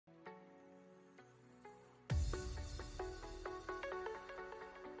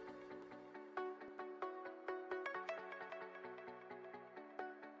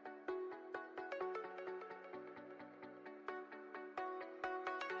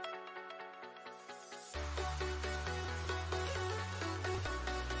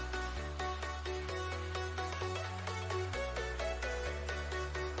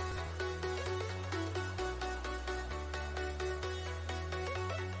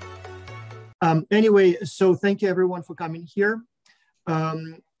Anyway, so thank you everyone for coming here.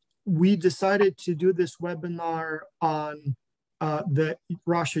 We decided to do this webinar on the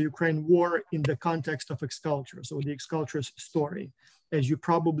Russia-Ukraine war in the context of X-Culture, so the X-Culture's story. As you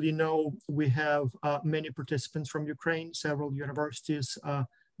probably know, we have many participants from Ukraine, several universities,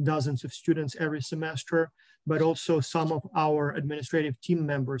 dozens of students every semester, but also some of our administrative team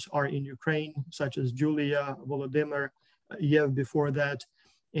members are in Ukraine, such as Julia, Volodymyr, Yev before that.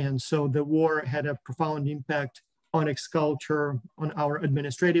 And so the war had a profound impact on X-Culture, on our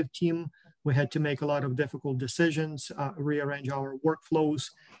administrative team. We had to make a lot of difficult decisions, rearrange our workflows.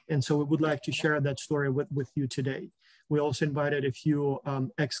 And so we would like to share that story with you today. We also invited a few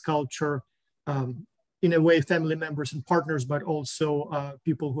X-Culture, in a way, family members and partners, but also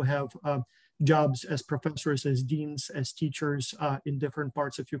people who have jobs as professors, as deans, as teachers in different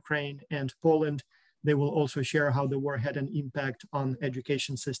parts of Ukraine and Poland. They will also share how the war had an impact on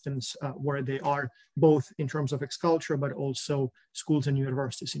education systems where they are, both in terms of X-Culture, but also schools and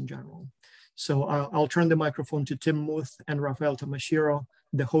universities in general. So I'll turn the microphone to Tim Muth and Rafael Tamashiro,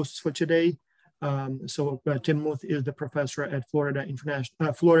 the hosts for today. Tim Muth is the professor at Florida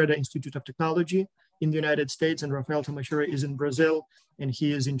Institute of Technology in the United States, and Rafael Tamashiro is in Brazil, and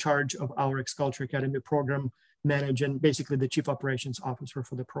he is in charge of our X-Culture Academy program, managing basically the chief operations officer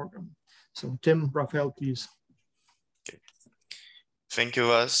for the program. So Tim, Rafael, please. Okay. Thank you,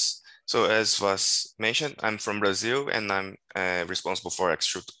 Vas. So as was mentioned, I'm from Brazil and I'm responsible for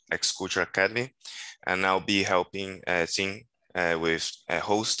X-Culture Academy, and I'll be helping Tim with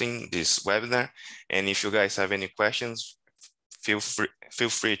hosting this webinar. And if you guys have any questions, feel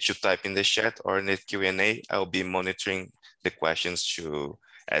free to type in the chat or in the Q&A. I'll be monitoring the questions to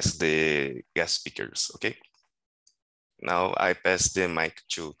ask the guest speakers, okay? Now I pass the mic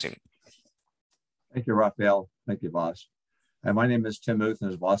to Tim. Thank you, Rafael. Thank you, Vas. And my name is Tim Muth,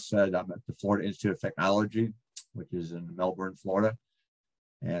 and as Vas said, I'm at the Florida Institute of Technology, which is in Melbourne, Florida.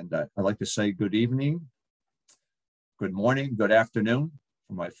 And I'd like to say good evening, good morning, good afternoon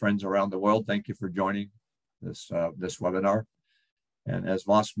for my friends around the world. Thank you for joining this webinar. And as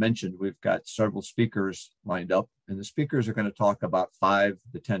Vas mentioned, we've got several speakers lined up, and the speakers are going to talk about 5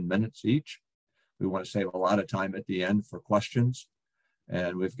 to 10 minutes each. We want to save a lot of time at the end for questions.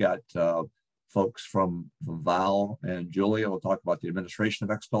 And we've got folks from Val and Julia will talk about the administration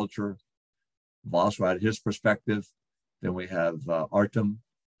of X-Culture. Vas will add his perspective. Then we have Artem,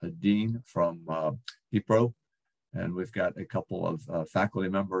 a dean from Dnipro. And we've got a couple of faculty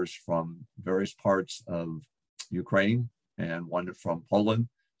members from various parts of Ukraine and one from Poland.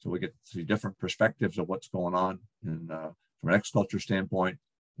 So we get to see different perspectives of what's going on from an X-Culture standpoint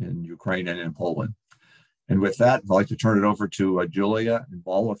in Ukraine and in Poland. And with that, I'd like to turn it over to Julia and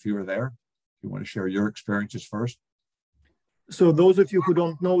Val, if you were there. If you want to share your experiences first. So those of you who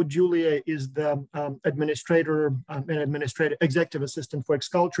don't know, Julia is the administrator and executive assistant for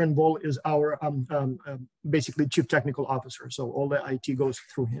X-Culture, and Vol is our basically chief technical officer. So all the IT goes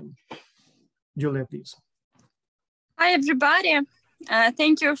through him. Julia, please. Hi, everybody.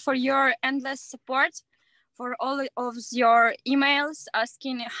 Thank you for your endless support, for all of your emails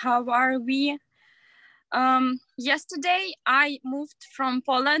asking how are we. Yesterday, I moved from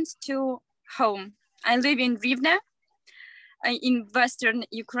Poland to home. I live in Rivne, in Western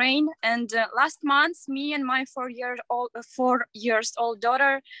Ukraine. And last month, me and my 4 years old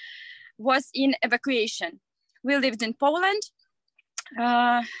daughter was in evacuation. We lived in Poland.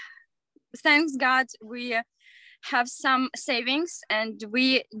 Thanks God, we have some savings and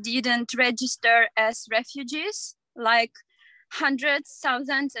we didn't register as refugees like hundreds,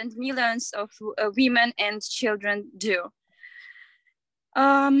 thousands, and millions of women and children do.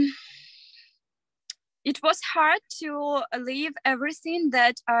 It was hard to leave everything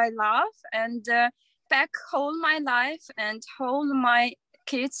that I love and pack all my life and all my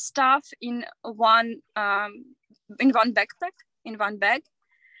kids' stuff in one backpack, in one bag.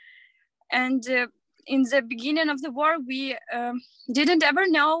 And in the beginning of the war, we didn't ever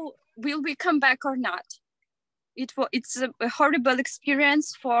know will we come back or not. It's a horrible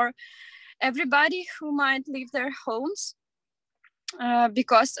experience for everybody who might leave their homes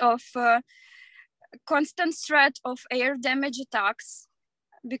because of constant threat of air damage attacks,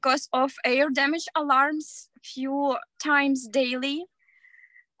 because of air damage alarms few times daily.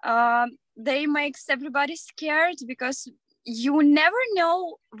 They makes everybody scared because you never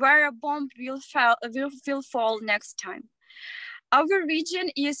know where a bomb will fall next time. Our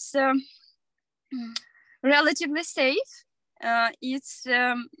region is relatively safe. It's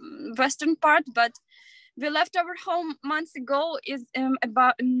western part, but we left our home months ago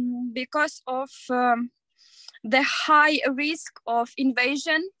because of the high risk of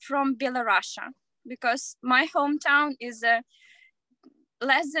invasion from Belarus, because my hometown is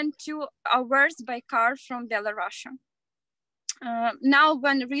less than 2 hours by car from Belarus. Now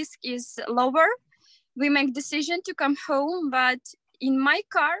when risk is lower, we make decision to come home, but in my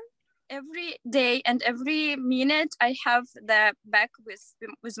car, every day and every minute, I have the bag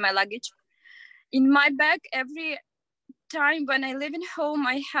with my luggage. In my bag, every time when I live in home,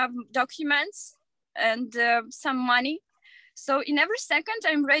 I have documents and some money. So in every second,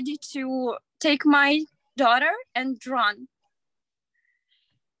 I'm ready to take my daughter and run.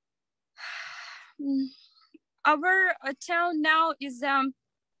 Our town now is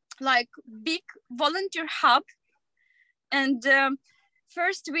like big volunteer hub, and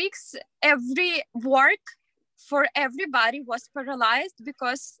first weeks, every work for everybody was paralyzed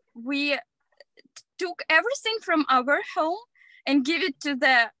because we took everything from our home and give it to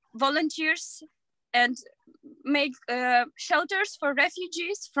the volunteers and make shelters for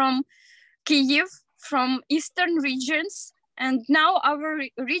refugees from Kyiv, from eastern regions. And now our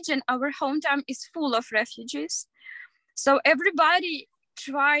region, our hometown is full of refugees. So everybody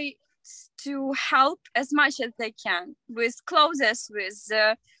tries to help as much as they can with clothes, with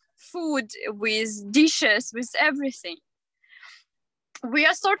food, with dishes, with everything. We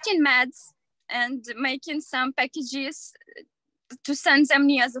are sorting meds and making some packages to send them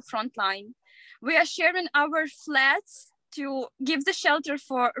near the front line. We are sharing our flats to give the shelter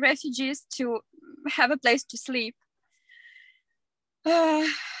for refugees to have a place to sleep.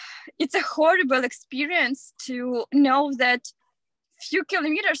 It's a horrible experience to know that few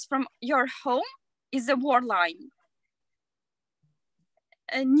kilometers from your home is a war line.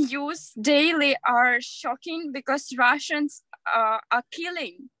 News daily are shocking because Russians are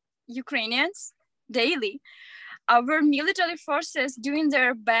killing Ukrainians daily. Our military forces doing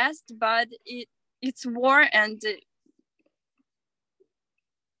their best, but it's war, and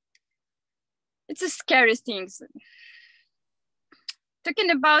it's a scary thing.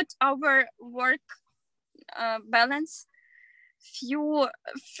 Talking about our work balance, few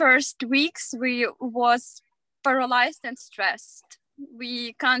first weeks we was paralyzed and stressed.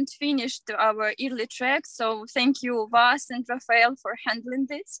 We can't finish our yearly trek, so thank you Vas and Rafael for handling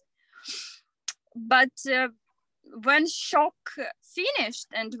this. But when shock finished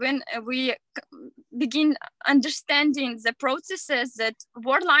and when we begin understanding the processes that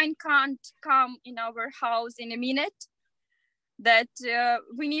war line can't come in our house in a minute, that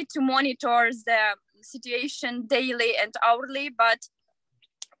we need to monitor the situation daily and hourly, but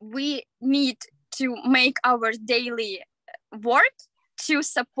we need to make our daily work to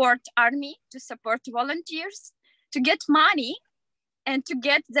support army, to support volunteers, to get money, and to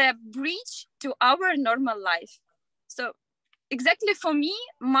get the bridge to our normal life. So exactly for me,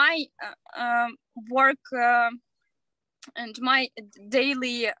 my work and my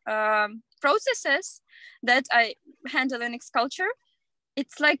daily processes that I handle in X-Culture,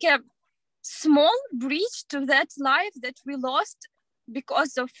 it's like a small bridge to that life that we lost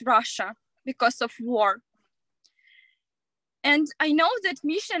because of Russia, because of war. And I know that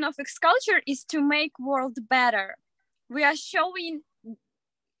mission of X-Culture is to make world better. We are showing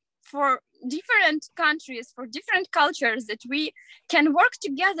for different countries, for different cultures, that we can work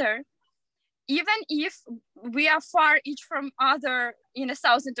together, even if we are far each from other in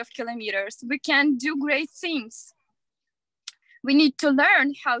 1,000 of kilometers. We can do great things. We need to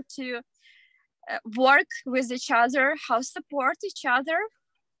learn how to work with each other, how support each other,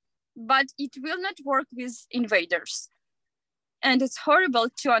 but it will not work with invaders. And it's horrible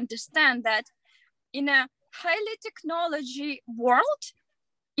to understand that in a highly technology world,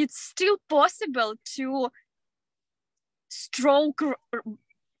 it's still possible to stroke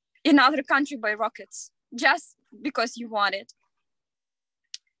another country by rockets just because you want it.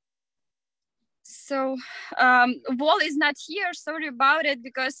 So Wall is not here, sorry about it,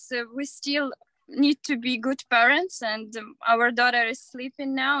 because we still need to be good parents, and our daughter is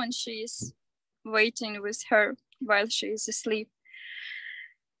sleeping now and she is waiting with her while she is asleep.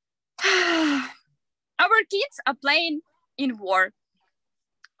 Our kids are playing in war.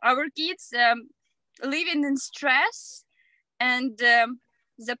 Our kids living in stress, and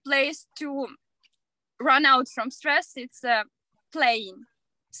the place to run out from stress, it's playing.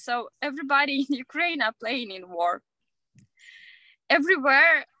 So everybody in Ukraine are playing in war.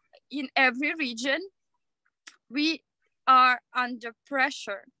 Everywhere, in every region, we are under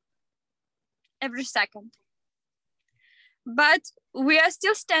pressure every second. But we are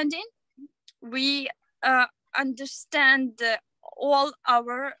still standing. We understand all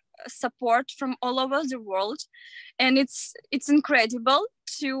our support from all over the world, and it's incredible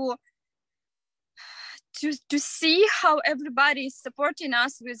to to see how everybody is supporting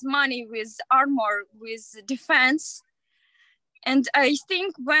us with money, with armor, with defense. And I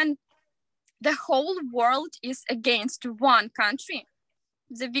think when the whole world is against one country,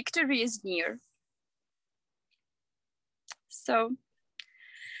 the victory is near. So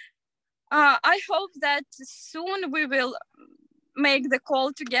I hope that soon we will make the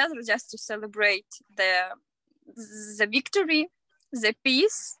call together just to celebrate the victory, the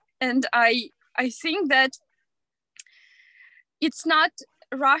peace. And I think that it's not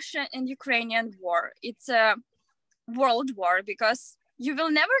Russian and Ukrainian war, it's a world war, because you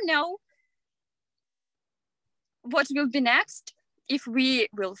will never know what will be next if we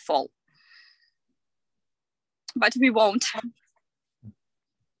will fall. But we won't.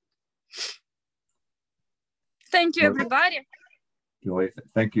 Thank you, everybody. Julie,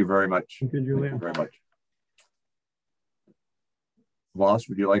 thank you very much. Thank you, Julia. Thank you very much. Voss,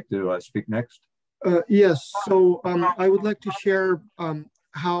 would you like to speak next? Yes, so I would like to share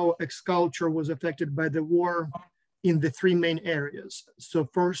how ex-culture was affected by the war in the three main areas. So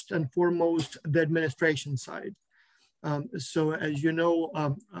first and foremost, the administration side. So as you know,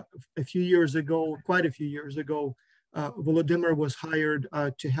 a few years ago, quite a few years ago, Volodymyr was hired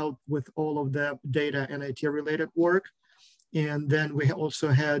to help with all of the data and IT related work. And then we also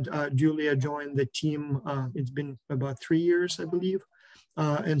had Julia join the team. It's been about 3 years, I believe.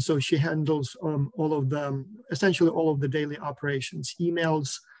 And so she handles all of the, essentially all of the daily operations,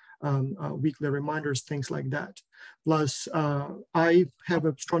 emails, weekly reminders, things like that. Plus, I have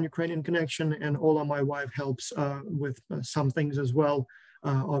a strong Ukrainian connection, and Oleh, my wife, helps with some things as well.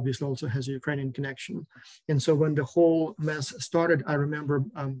 Obviously also has a Ukrainian connection. And so when the whole mess started, I remember,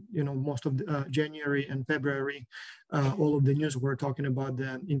 you know, most of the, January and February, all of the news were talking about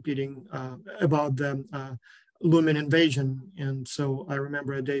the impeding, about the looming invasion. And so I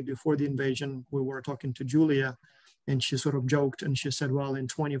remember a day before the invasion, we were talking to Julia, and she sort of joked and she said, well, in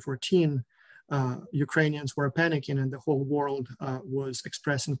 2014, Ukrainians were panicking and the whole world was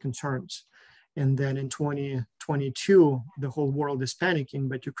expressing concerns. And then in 2022, the whole world is panicking,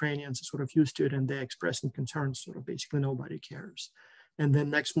 but Ukrainians are sort of used to it and they're expressing concerns, sort of basically nobody cares. And then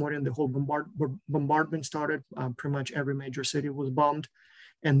next morning, the whole bombardment started. Pretty much every major city was bombed.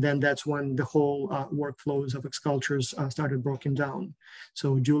 And then that's when the whole workflows of ex-cultures started breaking down.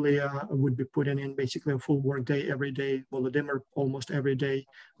 So Julia would be putting in basically a full work day every day. Volodymyr almost every day.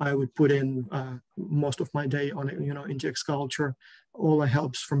 I would put in most of my day on, you know, into ex-culture. Oleh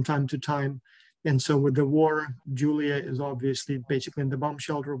helps from time to time. And so with the war, Julia is obviously basically in the bomb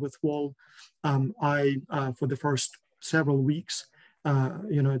shelter with Wall. For the first several weeks,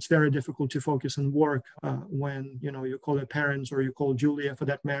 you know, it's very difficult to focus on work when, you know, you call your parents or you call Julia for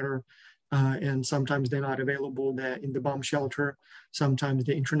that matter, and sometimes they're not available. They're in the bomb shelter. Sometimes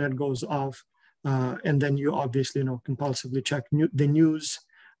the internet goes off, and then you obviously, you know, compulsively check the news.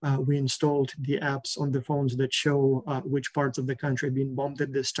 We installed the apps on the phones that show which parts of the country are being bombed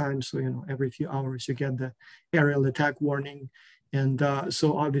at this time. So, you know, every few hours you get the aerial attack warning. And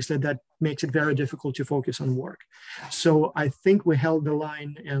so obviously that makes it very difficult to focus on work. So I think we held the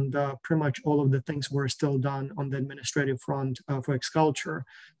line, and pretty much all of the things were still done on the administrative front for ex-culture,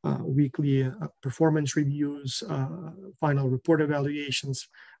 weekly performance reviews, final report evaluations,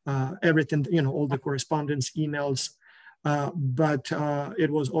 everything, you know, all the correspondence, emails. But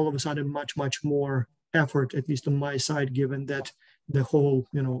it was all of a sudden much, much more effort, at least on my side, given that the whole,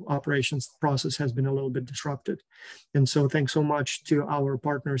 you know, operations process has been a little bit disrupted. And so thanks so much to our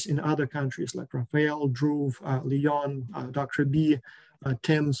partners in other countries like Rafael, Drew, Leon, Dr. B,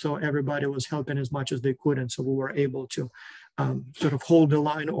 Tim. So everybody was helping as much as they could. And so we were able to sort of hold the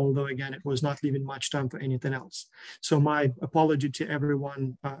line, although again, it was not leaving much time for anything else. So my apology to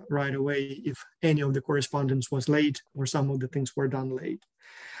everyone right away if any of the correspondence was late or some of the things were done late.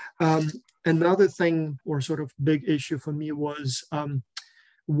 Another thing or sort of big issue for me was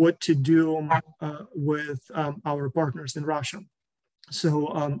what to do with our partners in Russia.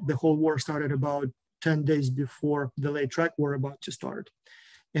 So the whole war started about 10 days before the late track war about to start.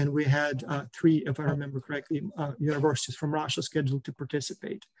 And we had 3, if I remember correctly, universities from Russia scheduled to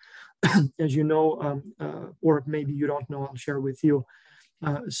participate. As you know, or maybe you don't know, I'll share with you.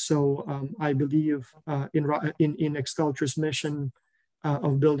 I believe in ex-culture's mission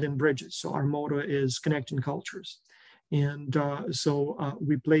of building bridges. So our motto is connecting cultures. And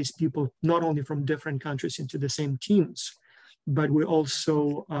we place people not only from different countries into the same teams, but we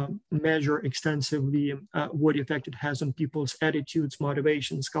also measure extensively what effect it has on people's attitudes,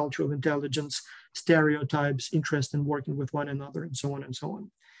 motivations, cultural intelligence, stereotypes, interest in working with one another, and so on and so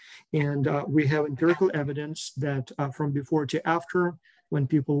on. And we have empirical evidence that from before to after, when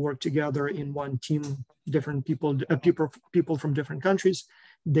people work together in one team, different people from different countries,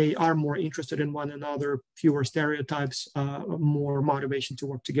 they are more interested in one another, fewer stereotypes, more motivation to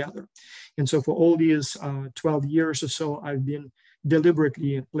work together. And so for all these 12 years or so, I've been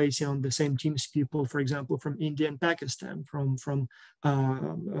deliberately placing on the same teams people, for example, from India and Pakistan, from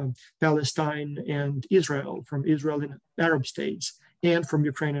Palestine and Israel, from Israel and Arab states, and from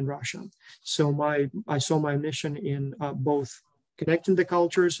Ukraine and Russia. So I saw my mission in both connecting the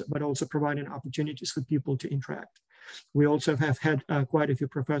cultures, but also providing opportunities for people to interact. We also have had quite a few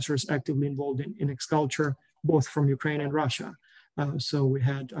professors actively involved in X-Culture, both from Ukraine and Russia. So we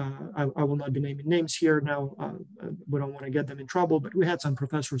had, I will not be naming names here now, we don't want to get them in trouble, but we had some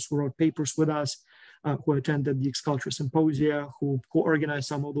professors who wrote papers with us, who attended the X-Culture Symposia, who organized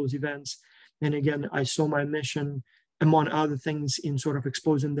some of those events. And again, I saw my mission, among other things, in sort of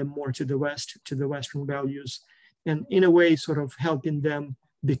exposing them more to the West, to the Western values, and in a way, sort of helping them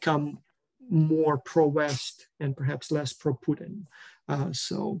become more pro-West and perhaps less pro-Putin.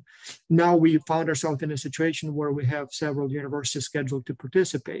 So now we found ourselves in a situation where we have several universities scheduled to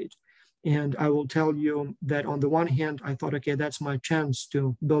participate. And I will tell you that on the one hand, I thought, okay, that's my chance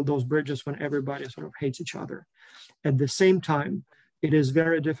to build those bridges when everybody sort of hates each other. At the same time, it is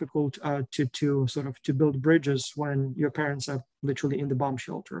very difficult to build bridges when your parents are literally in the bomb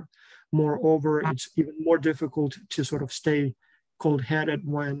shelter. Moreover, it's even more difficult to sort of stay cold-headed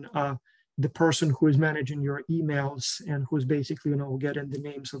when the person who is managing your emails and who's basically, getting the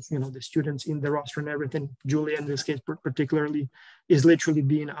names of, the students in the roster and everything, Julia in this case particularly, is literally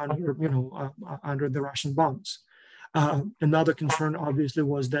being under, under the Russian bombs. Another concern obviously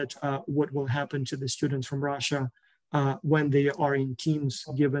was that what will happen to the students from Russia when they are in teams,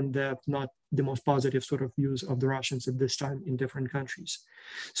 given the not the most positive sort of views of the Russians at this time in different countries.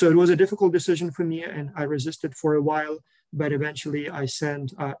 So it was a difficult decision for me, and I resisted for a while, but eventually I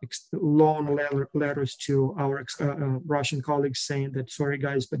sent long letters to our Russian colleagues saying that, sorry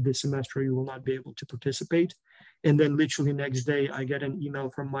guys, but this semester you will not be able to participate. And then literally next day, I get an email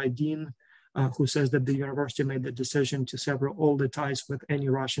from my dean who says that the university made the decision to sever all the ties with any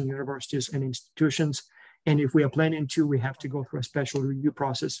Russian universities and institutions. And if we are planning to, we have to go through a special review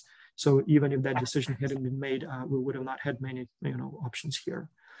process. So even if that decision hadn't been made, we would have not had many options here.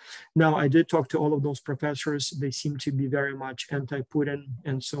 Now, I did talk to all of those professors. They seem to be very much anti-Putin.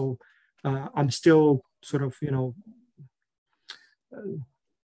 And so I'm still sort of,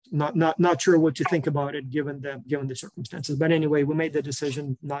 not sure what to think about it given the circumstances. But anyway, we made the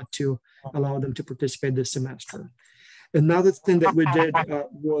decision not to allow them to participate this semester. Another thing that we did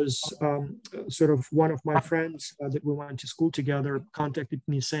was sort of one of my friends that we went to school together contacted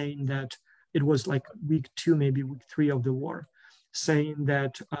me saying that it was like week 2, maybe week 3 of the war, saying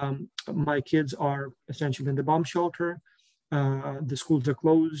that my kids are essentially in the bomb shelter, the schools are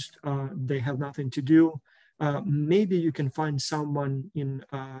closed, they have nothing to do. Maybe you can find someone in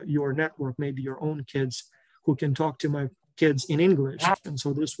your network, maybe your own kids, who can talk to my kids in English. And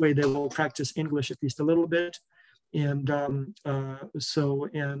so this way they will practice English at least a little bit. And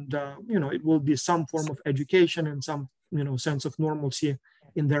it will be some form of education and some, sense of normalcy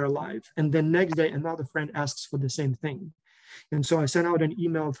in their life. And then next day, another friend asks for the same thing. And so I sent out an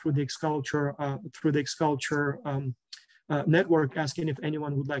email through the X-Culture, network, asking if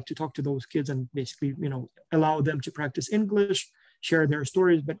anyone would like to talk to those kids and basically, allow them to practice English, share their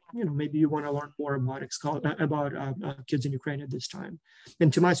stories, but maybe you want to learn more about kids in Ukraine at this time.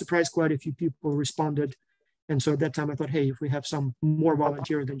 And to my surprise, quite a few people responded. And so at that time I thought, hey, if we have some more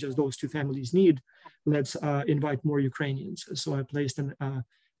volunteers than just those 2 families need, let's invite more Ukrainians. So I placed a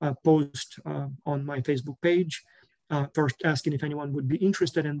post on my Facebook page, first asking if anyone would be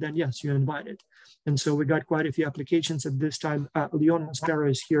interested, and then yes, you're invited. And so we got quite a few applications at this time. Leon Mascara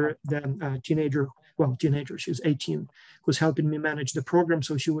is here, then teenager, she's 18, who's helping me manage the program,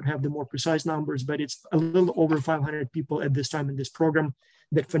 so she would have the more precise numbers, but it's a little over 500 people at this time in this program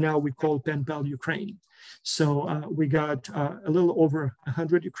that for now we call Pen Pal Ukraine. So we got a little over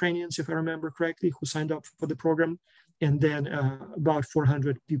 100 Ukrainians, if I remember correctly, who signed up for the program, and then about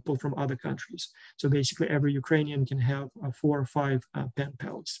 400 people from other countries. So basically every Ukrainian can have 4 or 5 pen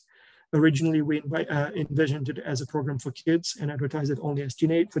pals. Originally, we envisioned it as a program for kids and advertised it only as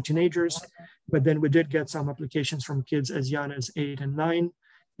for teenagers, but then we did get some applications from kids as young as 8 and 9.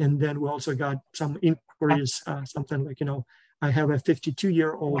 And then we also got some inquiries, something like, I have a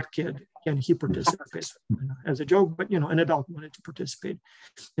 52-year-old kid, can he participate? As a joke, but an adult wanted to participate.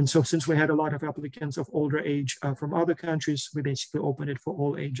 And so since we had a lot of applicants of older age from other countries, we basically opened it for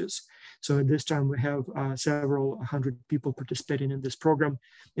all ages. So at this time we have several hundred people participating in this program.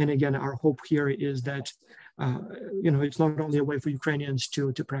 And again, our hope here is that it's not only a way for Ukrainians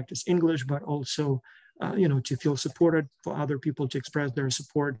to practice English, but also, to feel supported, for other people to express their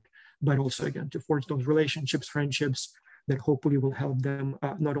support, but also, again, to forge those relationships, friendships that hopefully will help them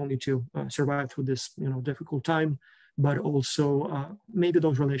not only to survive through this, difficult time, but also maybe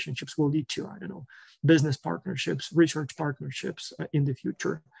those relationships will lead to, I don't know, business partnerships, research partnerships in the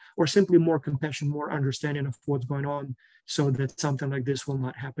future, or simply more compassion, more understanding of what's going on, so that something like this will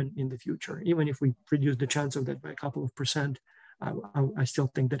not happen in the future. Even if we reduce the chance of that by a couple of percent, I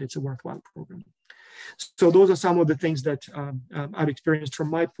still think that it's a worthwhile program. So those are some of the things that I've experienced from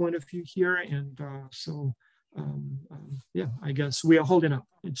my point of view here. And yeah, I guess we are holding up.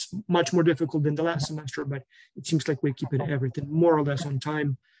 It's much more difficult than the last semester, but it seems like we're keeping everything more or less on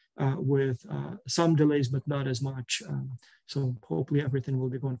time, with some delays, but not as much. So hopefully everything will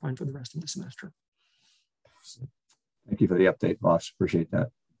be going fine for the rest of the semester. Thank you for the update, boss. Appreciate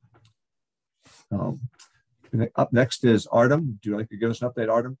that. Up next is Artem. Would you like to give us an update,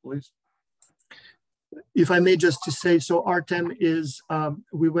 Artem, please? If I may just to say, so Artem is,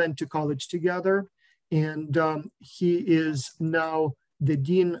 we went to college together, and he is now the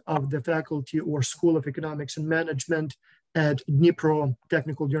Dean of the Faculty or School of Economics and Management at Dnipro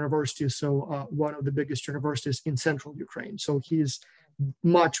Technical University, so one of the biggest universities in central Ukraine. So he's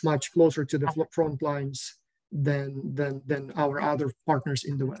much, much closer to the front lines than our other partners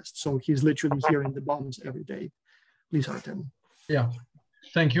in the West. So he's literally hearing the bombs every day. Please, Artem. Yeah,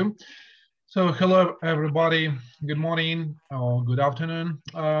 thank you. So hello, everybody. Good morning or good afternoon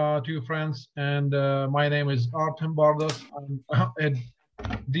to you, friends. And my name is Artem Bardas. I'm a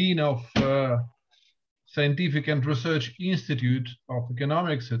Dean of Scientific and Research Institute of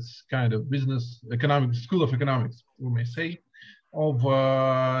Economics. It's kind of business economics, School of Economics, we may say, of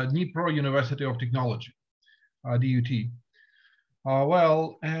Dnipro University of Technology, DUT.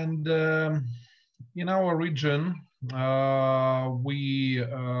 Well, and in our region, we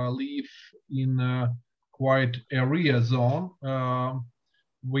live in a quite area zone.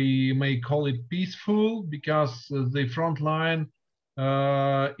 We may call it peaceful because the front line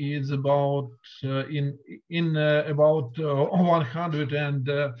is about about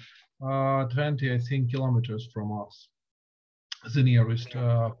 120, I think, kilometers from us, the nearest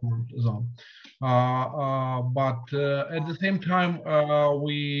zone. But at the same time,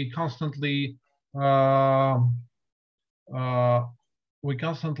 we constantly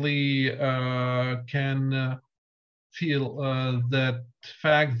can feel that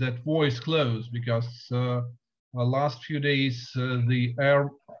fact that war is close, because last few days the air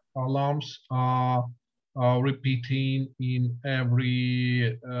alarms are repeating in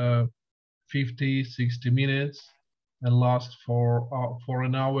every 50-60 minutes and last for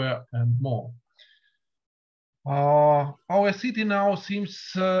an hour and more. Our city now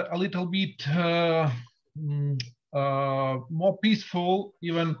seems a little bit more peaceful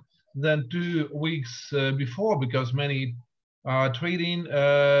even than 2 weeks before, because many trading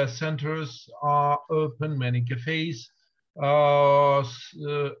centers are open, many cafes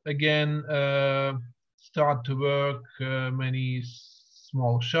again start to work, many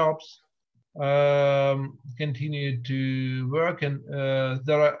small shops continue to work, and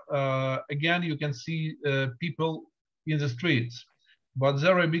there are again you can see people in the streets. But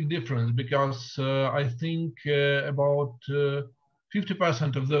there are a big difference, because I think about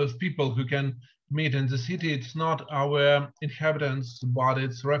 50% of those people who can meet in the city, it's not our inhabitants, but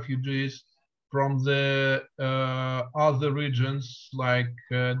it's refugees from the other regions like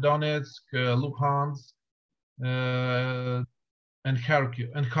Donetsk, Luhansk, and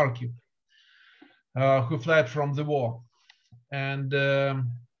Kharkiv, who fled from the war. And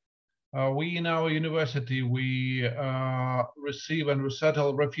we in our university, we receive and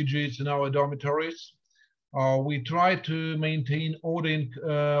resettle refugees in our dormitories. We try to maintain order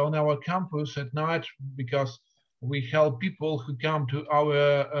on our campus at night, because we help people who come to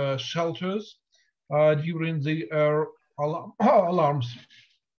our shelters during the alarms.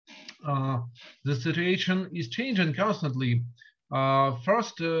 The situation is changing constantly.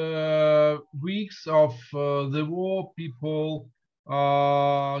 First weeks of the war, people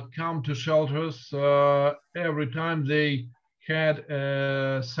come to shelters every time they had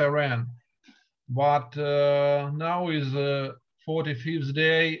a siren. But now is 45th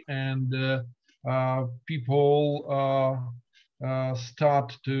day, and people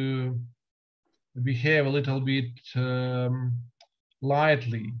start to behave a little bit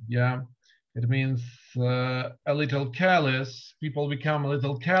lightly. Yeah, it means a little careless. People become a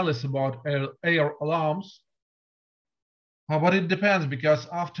little careless about air alarms. But it depends, because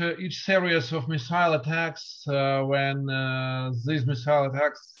after each series of missile attacks, when these missile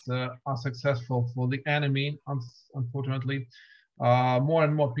attacks are successful for the enemy, unfortunately, more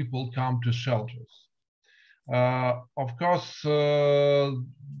and more people come to shelters. Of course,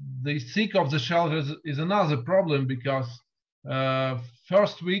 the seek of the shelters is another problem, because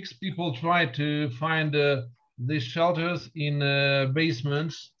first weeks people try to find these shelters in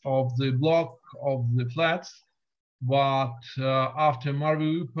basements of the block of the flats. But after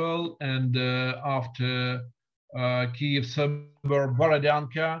Mariupol and after Kiev suburb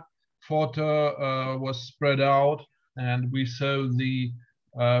Borodyanka, photo was spread out, and we saw the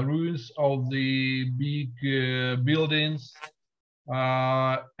ruins of the big buildings,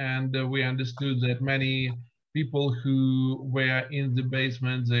 and we understood that many people who were in the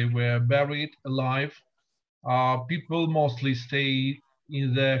basement, they were buried alive. People mostly stay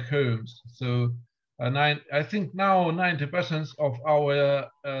in their homes. So I think now 90% of our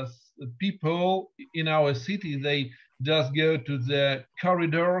people in our city, they just go to the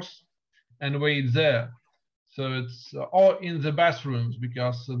corridors and wait there. So it's all in the bathrooms,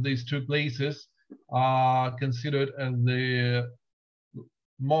 because these two places are considered as the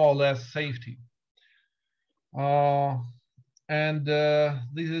more or less safety. And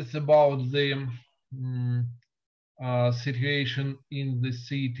this is about the situation in the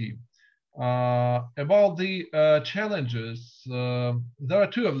city. About the challenges, there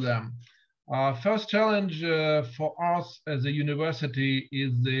are two of them. First challenge for us as a university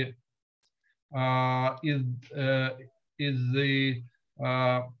is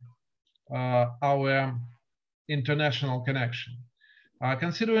our international connection.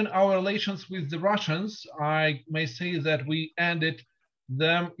 Considering our relations with the Russians, I may say that we ended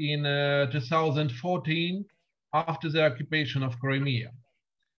them in 2014 after the occupation of Crimea.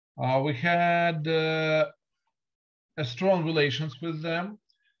 We had strong relations with them,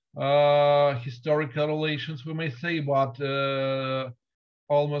 historical relations, we may say, but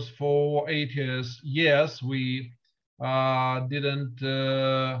almost for 8 years we didn't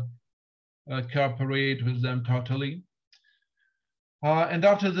cooperate with them totally. And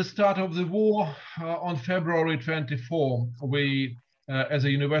after the start of the war on February 24, we, as a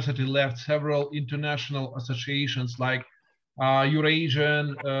university, left several international associations like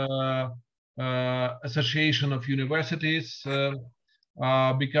Eurasian Association of Universities,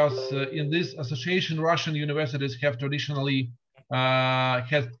 because in this association, Russian universities have traditionally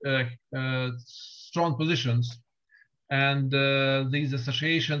had strong positions, and these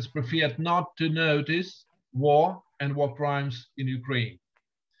associations preferred not to notice war and war crimes in Ukraine.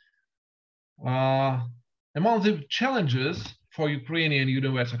 Among the challenges for Ukrainian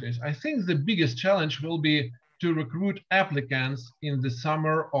universities, I think the biggest challenge will be to recruit applicants in the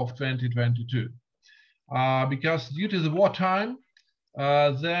summer of 2022. Because due to the wartime,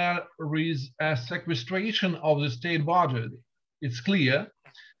 there is a sequestration of the state budget. It's clear,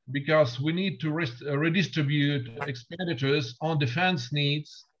 because we need to redistribute expenditures on defense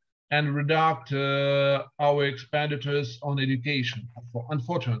needs and reduce our expenditures on education,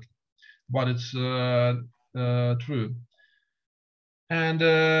 unfortunately, but it's true. And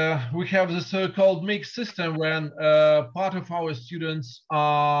we have the so-called mixed system, when part of our students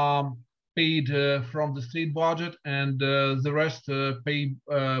are paid from the state budget and the rest paid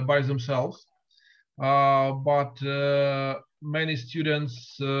by themselves. But many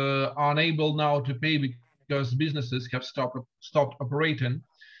students are unable now to pay because businesses have stopped operating.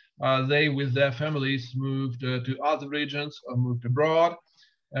 They, with their families, moved to other regions or moved abroad,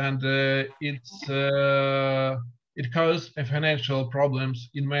 and it caused financial problems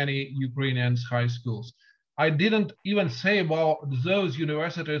in many Ukrainian high schools. I didn't even say about those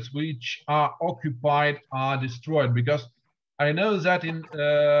universities which are occupied, are destroyed, because I know that in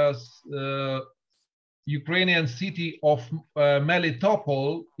Ukrainian city of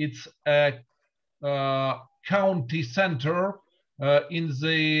Melitopol, it's a county center in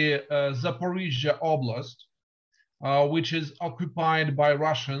the Zaporizhzhia Oblast, which is occupied by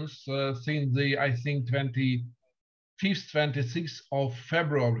Russians since the, I think, 25th, 26th of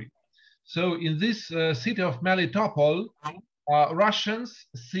February. So in this city of Melitopol, Russians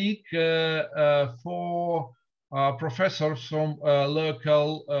seek for professors from local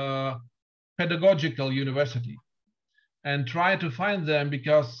pedagogical university and try to find them,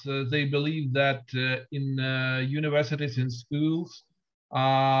 because they believe that in universities and schools,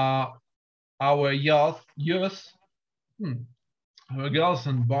 our youth, our girls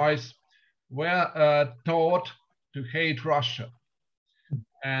and boys were taught to hate Russia.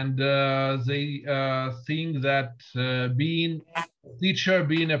 And they think that being a teacher,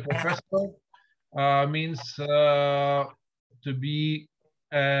 being a professor means to be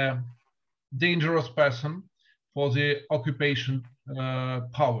a dangerous person for the occupation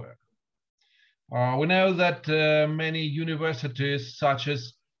power. We know that many universities, such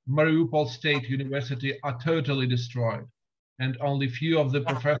as Mariupol State University, are totally destroyed, and only few of the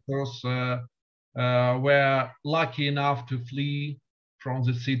professors were lucky enough to flee from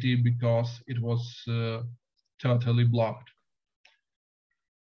the city because it was totally blocked.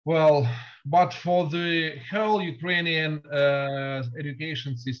 Well, but for the whole Ukrainian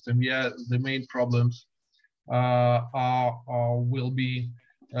education system, yeah, the main problems will be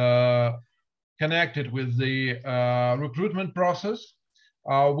connected with the recruitment process,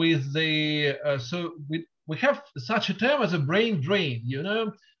 with the so we have such a term as a brain drain, you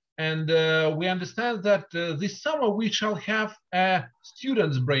know, and we understand that this summer we shall have a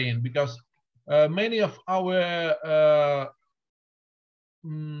student's brain, because many of our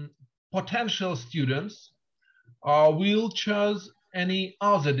potential students will choose any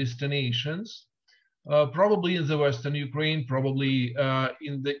other destinations, probably in the Western Ukraine, probably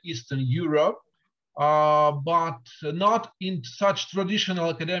in the Eastern Europe, but not in such traditional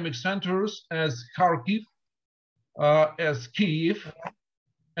academic centers as Kharkiv, as Kyiv,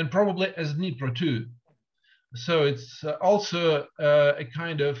 and probably as Dnipro too. So it's also a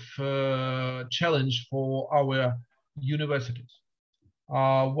kind of challenge for our universities.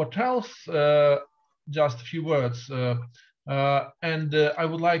 What else? Just a few words. And I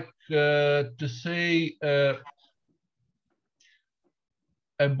would like to say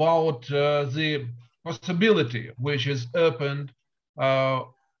about the possibility which is opened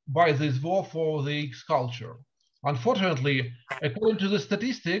by this war for the culture. Unfortunately, according to the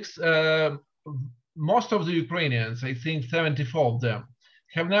statistics, most of the Ukrainians, I think 74 of them,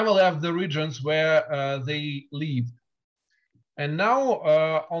 have never left the regions where they lived. And now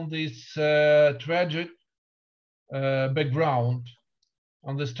on this tragic background,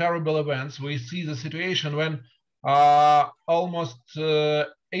 on these terrible events, we see the situation when almost 8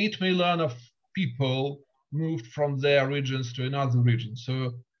 million of people moved from their regions to another region.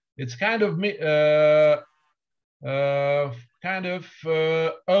 So it's kind of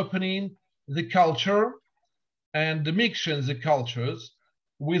opening the culture and mixing the cultures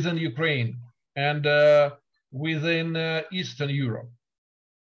within Ukraine and within Eastern Europe.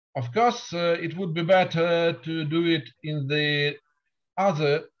 Of course, it would be better to do it in the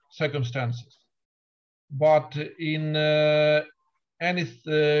other circumstances, but in any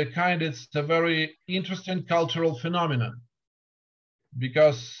kind, it's a very interesting cultural phenomenon,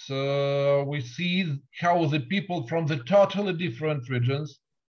 because we see how the people from the totally different regions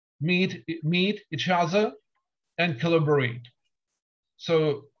meet each other and collaborate.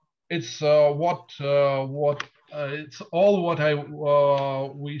 So it's it's all what I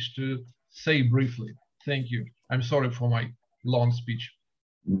wish to say briefly. Thank you. I'm sorry for my long speech.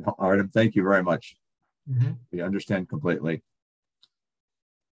 No, Artem, thank you very much. Mm-hmm. We understand completely.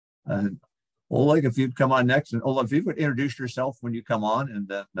 And Oleh, if you'd come on next, and Oleh, if you would introduce yourself when you come on, and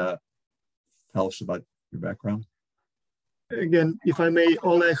then tell us about your background. Again, if I may,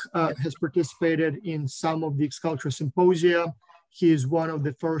 Oleh has participated in some of the X-Culture symposia. He is one of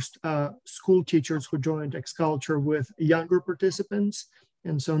the first school teachers who joined X-Culture with younger participants.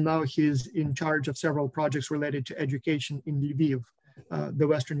 And so now he's in charge of several projects related to education in Lviv, the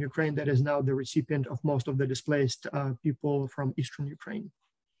Western Ukraine that is now the recipient of most of the displaced people from Eastern Ukraine.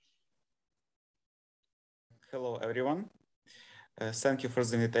 Hello, everyone. Thank you for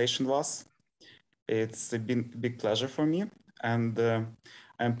the invitation, Vas. It's been a big pleasure for me. And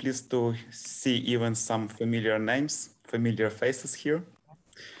I'm pleased to see even some familiar names, familiar faces here.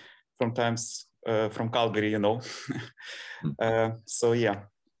 Sometimes from Calgary, you know. So yeah.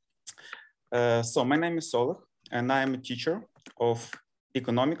 So my name is Oleh, and I'm a teacher of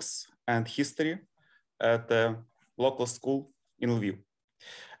economics and history at the local school in Lviv.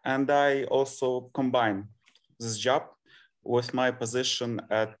 And I also combine this job with my position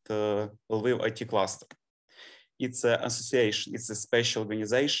at Lviv IT cluster. It's an association, it's a special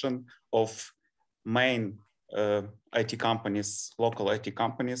organization of main IT companies, local IT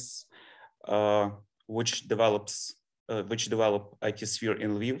companies, which develop IT sphere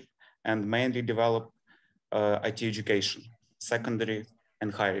in Lviv and mainly develop IT education, secondary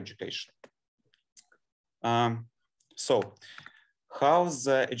and higher education. So how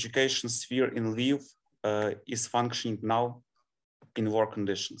the education sphere in Lviv is functioning now in war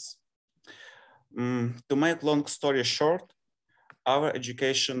conditions? To make long story short, our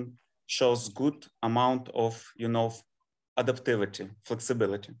education shows good amount of, adaptivity,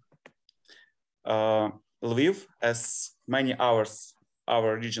 flexibility. Lviv, as many our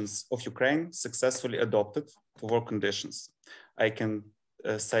regions of Ukraine, successfully adopted work conditions. I can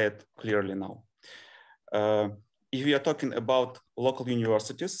say it clearly now. If we are talking about local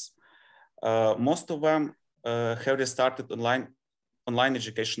universities, most of them have restarted online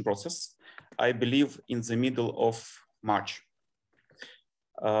education process, I believe in the middle of March.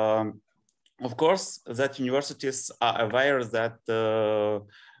 Of course, that universities are aware that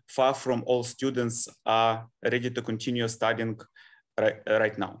far from all students are ready to continue studying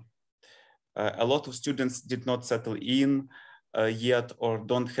right now. A lot of students did not settle in yet or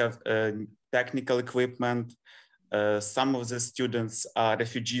don't have technical equipment. Some of the students are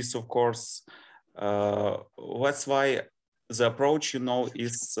refugees, of course. That's why the approach,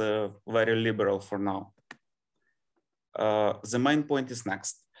 is very liberal for now. The main point is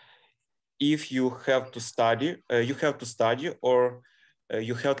next. If you have to study, or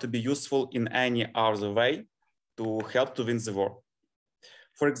you have to be useful in any other way to help to win the war.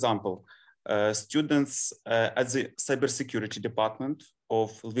 For example, students at the cybersecurity department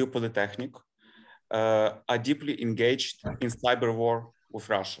of Lviv Polytechnic are deeply engaged in cyber war with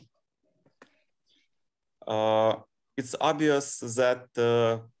Russia. It's obvious that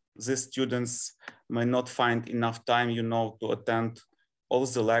these students may not find enough time, to attend all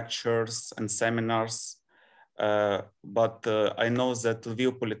the lectures and seminars. But I know that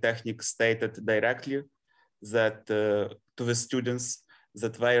Lviv Polytechnic stated directly that to the students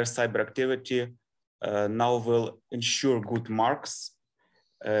that their cyber activity now will ensure good marks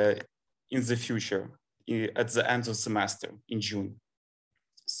in the future, at the end of the semester in June.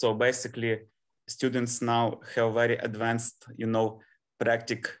 So basically, students now have very advanced,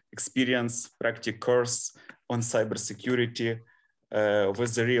 practical experience, practical course on cybersecurity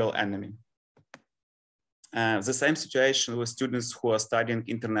with the real enemy. The same situation with students who are studying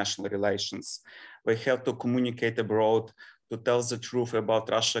international relations. They have to communicate abroad, to tell the truth about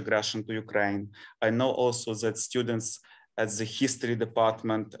Russia's aggression to Ukraine. I know also that students at the history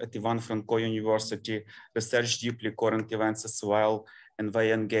department at Ivan Franko University research deeply current events as well, and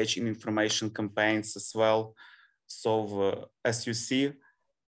they engage in information campaigns as well. So as you see,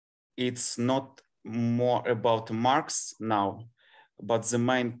 it's not more about marks now, but the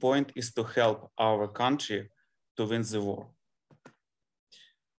main point is to help our country to win the war.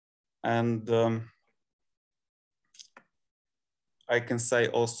 And I can say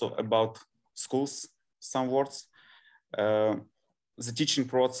also about schools some words. The teaching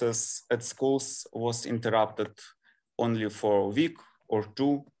process at schools was interrupted only for a week or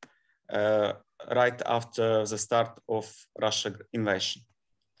two right after the start of Russia's invasion.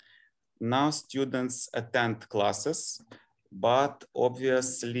 Now students attend classes, but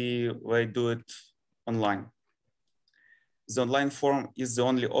obviously they do it online. The online form is the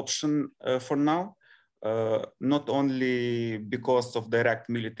only option for now, not only because of direct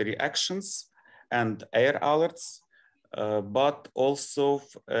military actions and air alerts, but also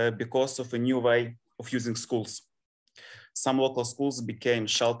because of a new way of using schools. Some local schools became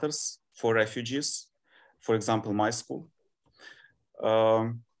shelters for refugees, for example, my school.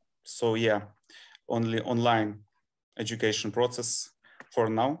 So yeah, only online education process for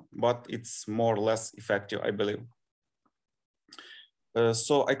now, but it's more or less effective, I believe.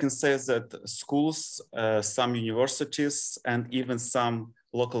 So I can say that schools, some universities, and even some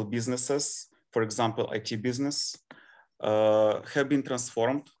local businesses, for example, IT business, have been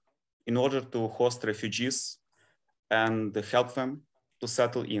transformed in order to host refugees and help them to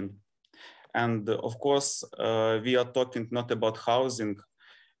settle in. And of course, we are talking not about housing,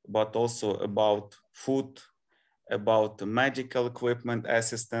 but also about food, about medical equipment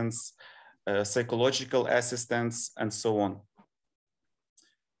assistance, psychological assistance, and so on.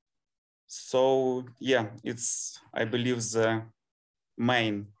 So yeah, it's, I believe, the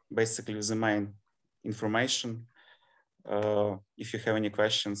main, basically the main information. If you have any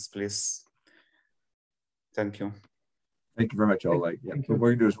questions, please. Thank you. Thank you very much, Oleh. Yeah, what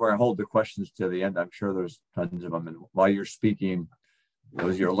we're going to do is we're going to hold the questions to the end. I'm sure there's tons of them. And while you're speaking,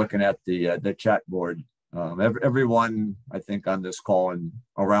 as you're looking at the chat board, everyone, I think, on this call and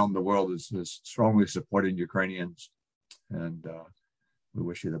around the world is strongly supporting Ukrainians. And we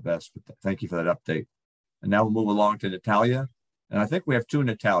wish you the best. But thank you for that update. And now we'll move along to Natalia. And I think we have two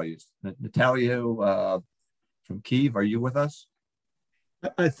Natalias. Natalia from Kyiv, are you with us?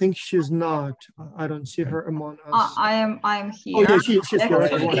 I think she's not. I don't see her among us. I am here. Oh, yeah, she's here.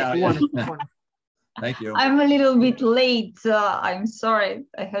 Wonderful. Thank you. I'm a little bit late. I'm sorry.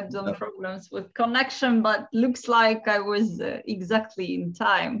 I had some problems with connection, but looks like I was exactly in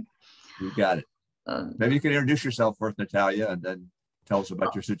time. You got it. Maybe you can introduce yourself first, Natalia, and then tell us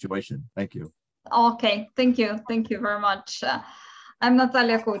about your situation. Thank you. Okay, thank you. Thank you very much. I'm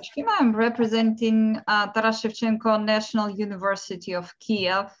Natalia Kochkina. I'm representing Taras Shevchenko National University of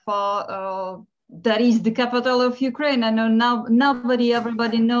Kiev. That is the capital of Ukraine. I know now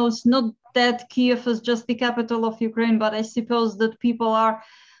everybody knows not that Kiev is just the capital of Ukraine, but I suppose that people are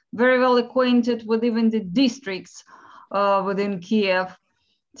very well acquainted with even the districts within Kiev.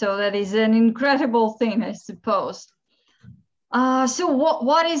 So that is an incredible thing, I suppose. So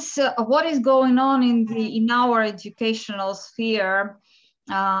what is going on in our educational sphere?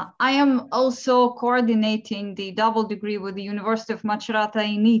 I am also coordinating the double degree with the University of Macerata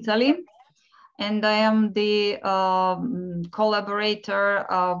in Italy, and I am the collaborator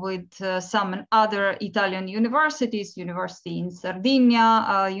with some other Italian universities, University in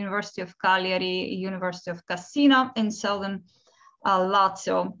Sardinia, University of Cagliari, University of Cassina, and Southern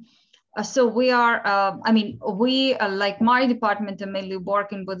Lazio. So we are, like my department, are mainly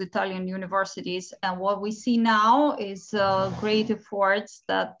working with Italian universities. And what we see now is great efforts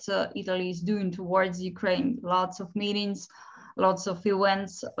that Italy is doing towards Ukraine. Lots of meetings, lots of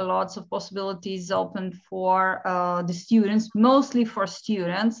events, lots of possibilities open for the students, mostly for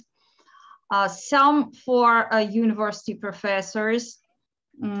students, some for university professors,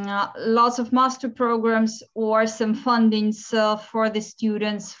 lots of master programs or some fundings for the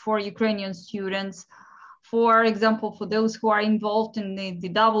students, for Ukrainian students. For example, for those who are involved in the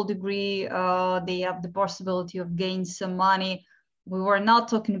double degree, they have the possibility of gaining some money. We were not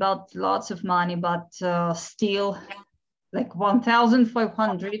talking about lots of money, but still like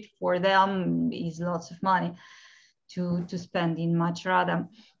 1,500 for them is lots of money to spend in Macerata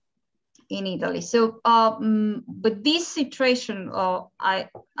in Italy. So, but this situation, I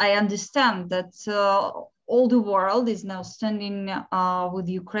understand that all the world is now standing with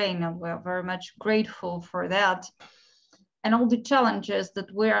Ukraine, and we're very much grateful for that. And all the challenges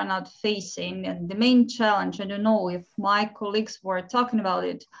that we are not facing, and the main challenge, I don't know if my colleagues were talking about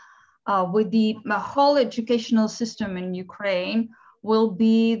it, with the whole educational system in Ukraine will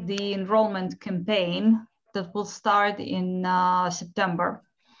be the enrollment campaign that will start in September.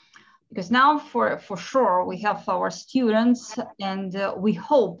 Because now for sure we have our students, and we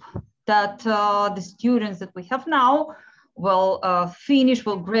hope that the students that we have now will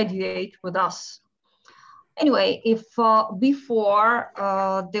will graduate with us. Anyway, if before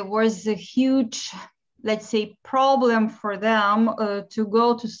there was a huge, let's say, problem for them to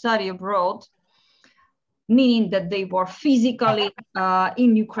go to study abroad, meaning that they were physically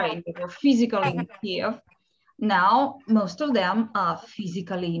in Ukraine, they were physically in Kiev. Now, most of them are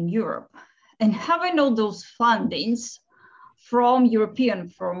physically in Europe. And having all those fundings from the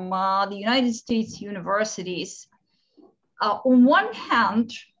United States universities, on one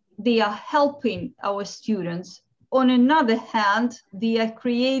hand, they are helping our students. On another hand, they are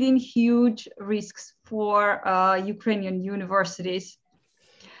creating huge risks for Ukrainian universities,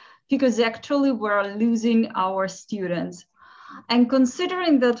 because actually we're losing our students. And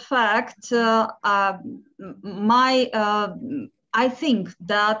considering that fact, I think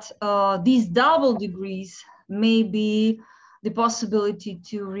that these double degrees may be the possibility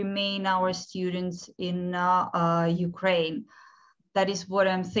to remain our students in Ukraine. That is what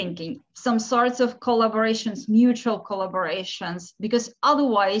I'm thinking. Some sorts of collaborations, mutual collaborations, because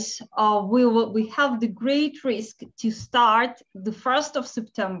otherwise we have the great risk to start the 1st of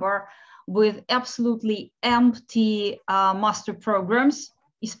September with absolutely empty master programs,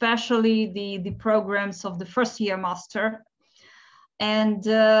 especially the programs of the first year master. And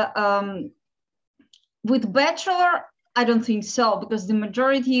with bachelor, I don't think so, because the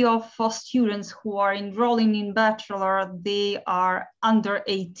majority of students who are enrolling in bachelor, they are under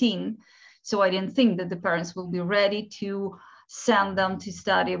 18. So I didn't think that the parents will be ready to send them to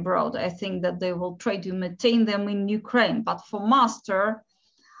study abroad. I think that they will try to maintain them in Ukraine. But for master,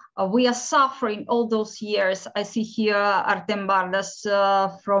 we are suffering all those years. I see here Artem Bardas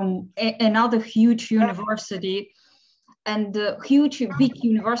from another huge university, and huge, big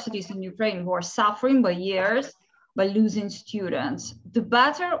universities in Ukraine who are suffering by years by losing students. The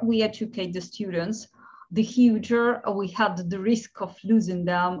better we educate the students, the huger we had the risk of losing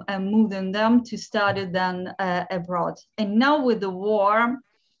them and moving them to study then abroad. And now with the war,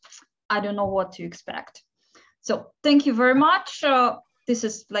 I don't know what to expect. So thank you very much. This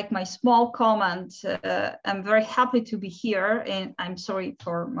is like my small comment. I'm very happy to be here, and I'm sorry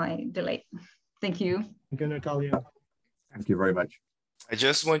for my delay. Thank you. Thank you, Natalia. Thank you very much. I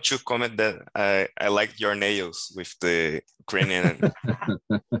just want to comment that I like your nails with the Ukrainian.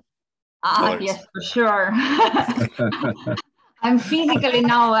 Yes, for sure. I'm physically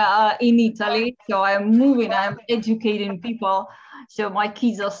now in Italy, so I'm moving, I'm educating people. So my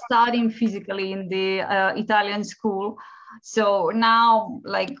kids are studying physically in the Italian school. So now,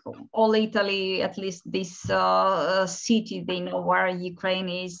 like all Italy, at least this city, they know where Ukraine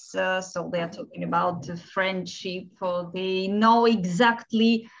is. So they are talking about friendship. They know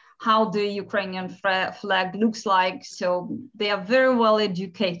exactly how the Ukrainian flag looks like. So they are very well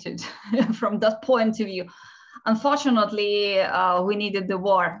educated from that point of view. Unfortunately, we needed the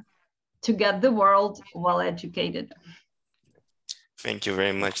war to get the world well educated. Thank you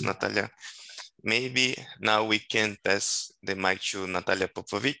very much, Natalia. Maybe now we can pass the mic to Natalia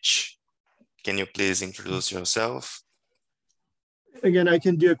Popovich. Can you please introduce yourself? Again, I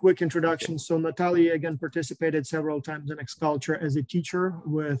can do a quick introduction. So Natalia, again, participated several times in X-Culture as a teacher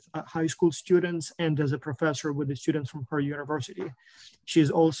with high school students and as a professor with the students from her university. She's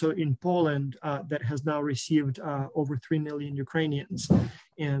also in Poland that has now received over 3 million Ukrainians.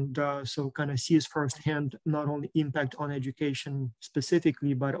 And so kind of sees firsthand not only impact on education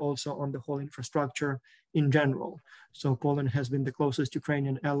specifically, but also on the whole infrastructure in general. So Poland has been the closest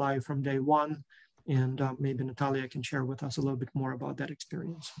Ukrainian ally from day one. And maybe Natalia can share with us a little bit more about that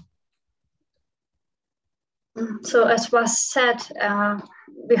experience. So as was said,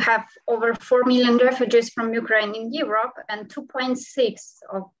 we have over 4 million refugees from Ukraine in Europe, and 2.6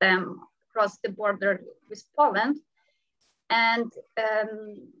 of them cross the border with Poland. And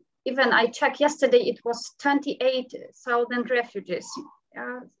even I checked yesterday, it was 28,000 refugees.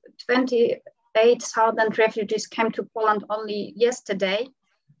 28,000 refugees came to Poland only yesterday.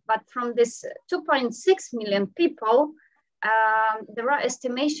 But from this 2.6 million people, there are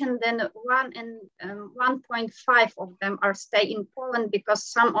estimations that 1.5 of them are staying in Poland because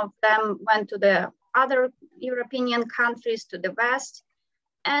some of them went to the other European countries, to the West,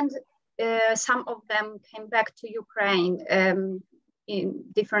 and some of them came back to Ukraine in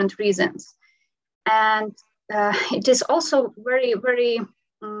different reasons. And it is also very, very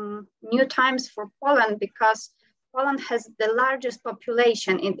new times for Poland because Poland has the largest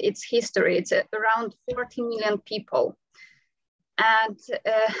population in its history. It's around 40 million people. And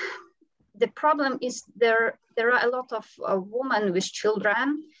the problem is there are a lot of women with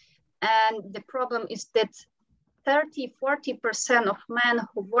children. And the problem is that 30–40% of men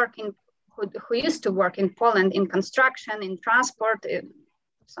who used to work in Poland in construction, in transport, in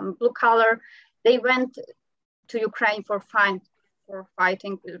some blue collar, they went to Ukraine for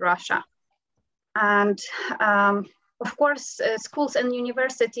fighting with Russia. And of course, schools and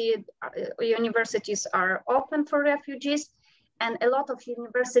universities are open for refugees, and a lot of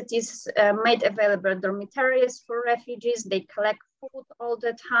universities made available dormitories for refugees. They collect food all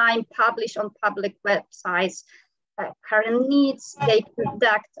the time, publish on public websites current needs. They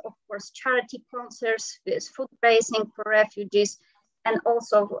conduct, of course, charity concerts with food raising for refugees, and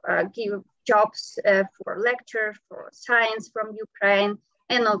also give jobs for lecture, for science from Ukraine.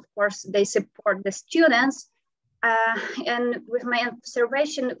 And of course, they support the students. And with my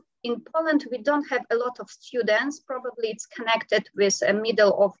observation, in Poland, we don't have a lot of students. Probably it's connected with the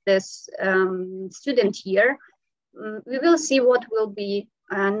middle of this student year. We will see what will be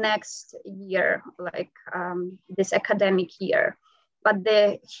next year, like this academic year. But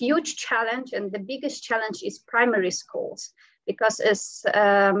the huge challenge and the biggest challenge is primary schools, because as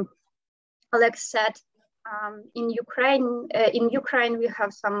Oleh said, in Ukraine we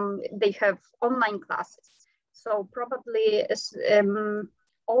have they have online classes. So probably as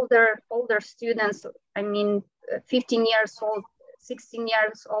older students, I mean 15 years old, 16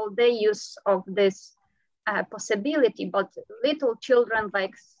 years old, they use of this possibility, but little children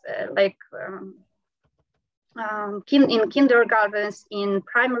in kindergartens, in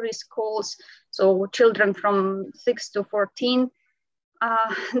primary schools, so children from 6 to 14,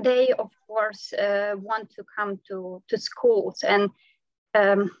 they of course want to come to schools. And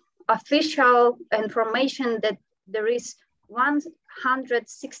official information that there is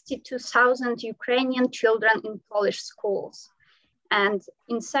 162,000 Ukrainian children in Polish schools. And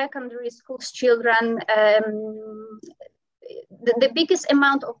in secondary schools, children, the biggest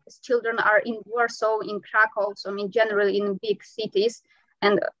amount of these children are in Warsaw, in Krakow, so I mean generally in big cities,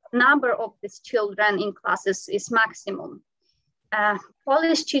 and number of these children in classes is maximum.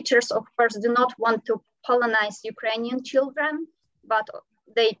 Polish teachers, of course, do not want to Polonize Ukrainian children, but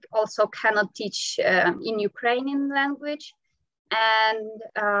they also cannot teach in Ukrainian language. And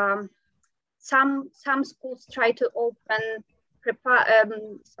some schools try to open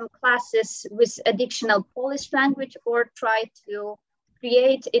some classes with additional Polish language, or try to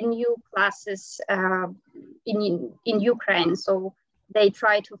create a new classes in Ukraine. So they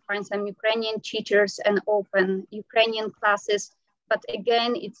try to find some Ukrainian teachers and open Ukrainian classes. But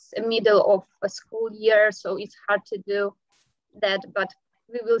again, it's a middle of a school year, so it's hard to do that. But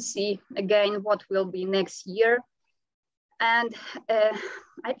we will see again what will be next year. And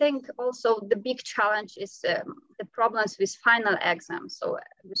I think also the big challenge is the problems with final exams. So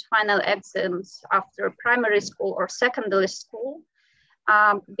with final exams after primary school or secondary school,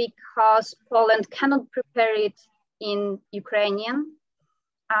 because Poland cannot prepare it in Ukrainian.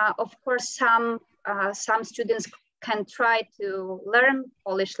 Of course, some students can try to learn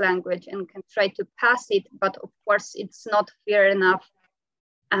Polish language and can try to pass it, but of course it's not fair enough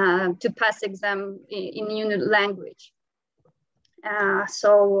to pass exam in new language.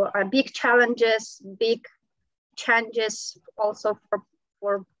 So big challenges, big changes also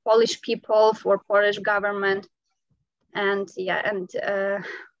for Polish people, for Polish government. And yeah, and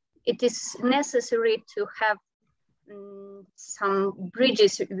it is necessary to have some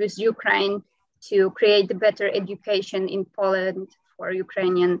bridges with Ukraine to create better education in Poland for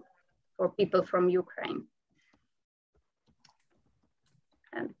for people from Ukraine.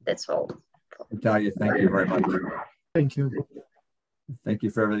 And that's all. Natalia, thank you very much. Thank you. Thank you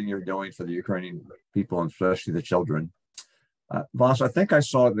for everything you're doing for the Ukrainian people, and especially the children. Vas, I think I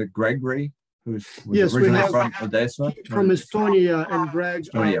saw that Gregory, who's originally from Odessa. From Estonia, and Greg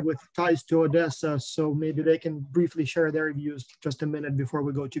with ties to Odessa. So maybe they can briefly share their views just a minute before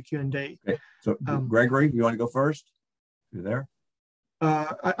we go to Q&A. Okay. So Gregory, you want to go first? You there?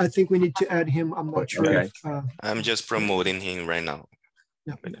 I think we need to add him. I'm not sure. Okay. If, I'm just promoting him right now.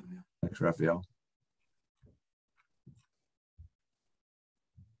 Yeah. Thanks, Rafael.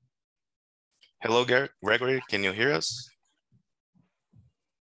 Hello, Gregory, can you hear us?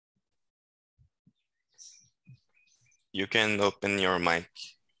 You can open your mic.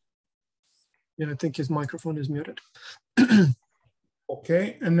 Yeah, I think his microphone is muted.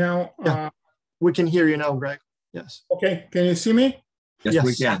 Okay, and now we can hear you now, Greg. Yes. Okay, can you see me? Yes,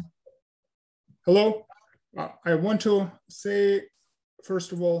 we can. Hello. I want to say,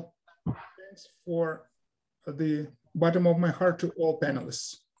 first of all, thanks for the bottom of my heart to all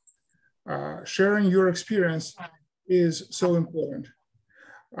panelists. Sharing your experience is so important.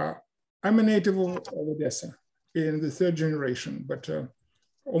 I'm a native of Odessa in the third generation, but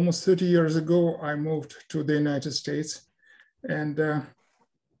almost 30 years ago, I moved to the United States, and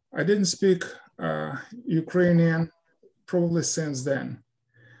I didn't speak Ukrainian probably since then.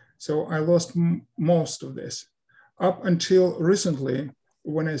 So I lost most of this up until recently,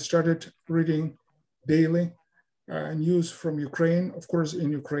 when I started reading daily news from Ukraine, of course,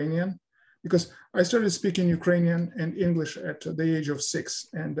 in Ukrainian, because I started speaking Ukrainian and English at the age of 6.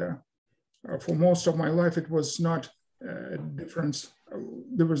 And for most of my life, it was not a difference.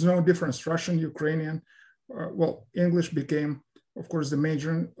 There was no difference, Russian, Ukrainian. Well, English became, of course, the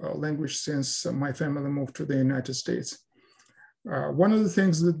major language since my family moved to the United States. One of the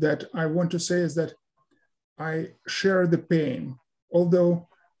things that I want to say is that I share the pain, although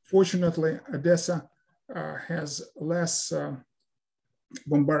fortunately Odessa has less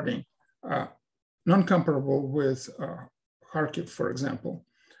bombarding, non-comparable with Kharkiv, for example.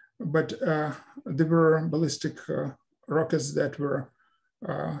 But there were ballistic rockets that were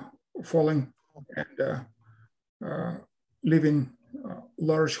falling and leaving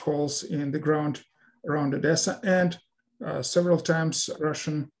large holes in the ground around Odessa, and several times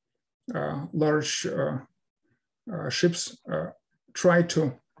Russian large ships tried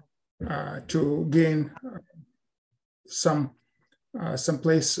to gain some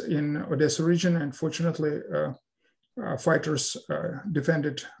place in Odessa region, and fortunately fighters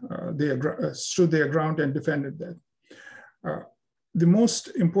defended stood their ground and defended that. The most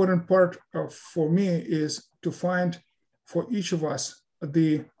important part for me is to find for each of us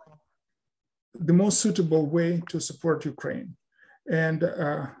the most suitable way to support Ukraine. And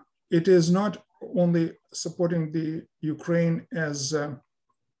it is not only supporting the Ukraine as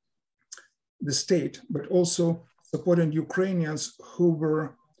the state, but also supporting Ukrainians who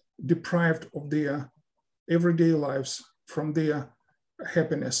were deprived of their everyday lives, from their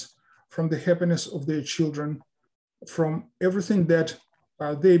happiness, from the happiness of their children, from everything that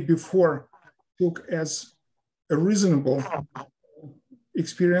they before took as a reasonable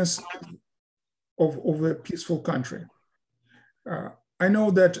experience of a peaceful country. I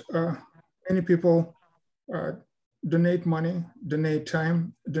know that many people donate money, donate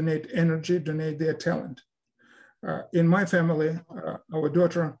time, donate energy, donate their talent. In my family, our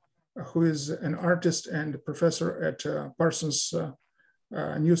daughter, who is an artist and professor at Parsons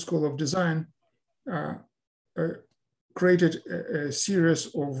New School of Design, created a series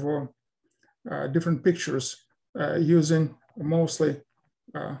of different pictures using mostly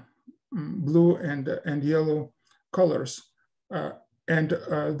blue and yellow colors. And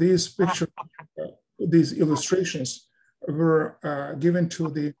these pictures, these illustrations were given to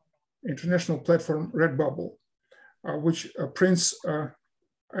the international platform Redbubble. which prints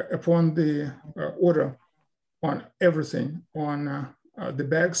upon the order on everything, on the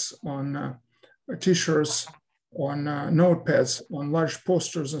bags, on t-shirts, on notepads, on large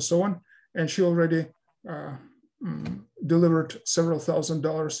posters and so on. And she already delivered several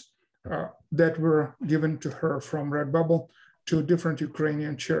 $1,000s that were given to her from Redbubble to different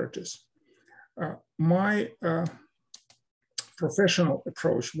Ukrainian charities. My professional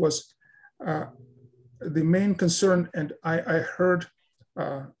approach was the main concern, and I heard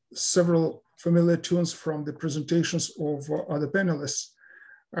several familiar tunes from the presentations of other panelists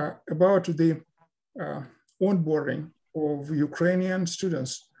about the onboarding of Ukrainian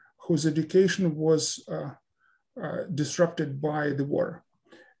students whose education was disrupted by the war.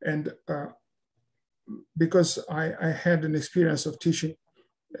 And because I had an experience of teaching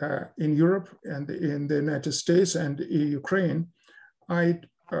in Europe and in the United States and in Ukraine, I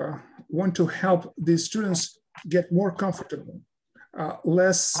want to help these students get more comfortable,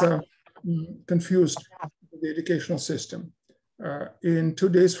 less confused with the educational system. In 2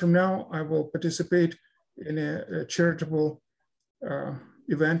 days from now, I will participate in a charitable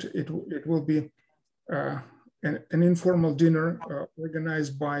event. It will be an informal dinner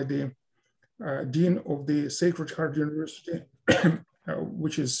organized by the Dean of the Sacred Heart University,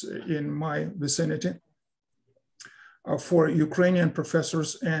 which is in my vicinity, for Ukrainian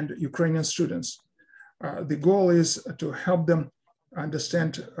professors and Ukrainian students. The goal is to help them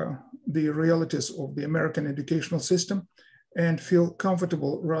understand the realities of the American educational system and feel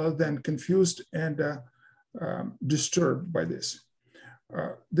comfortable rather than confused and disturbed by this.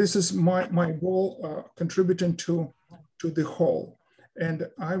 This is my goal, contributing to the whole. And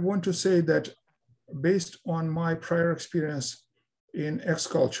I want to say that based on my prior experience in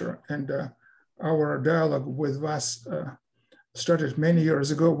X-Culture and our dialogue with Vas started many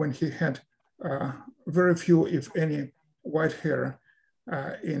years ago when he had very few, if any, white hair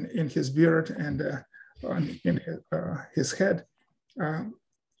in his beard and in his head.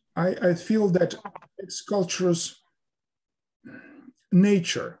 I feel that X-Culture's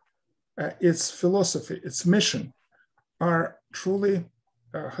nature, its philosophy, its mission are truly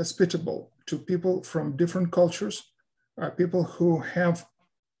hospitable to people from different cultures, people who have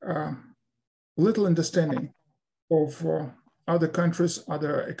little understanding of other countries,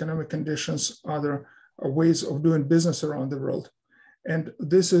 other economic conditions, other ways of doing business around the world. And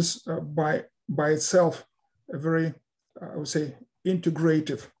this is by itself a very, I would say,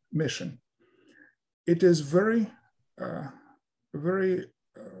 integrative mission. It is very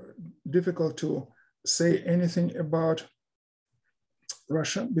difficult to say anything about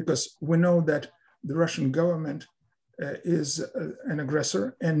Russia because we know that the Russian government is an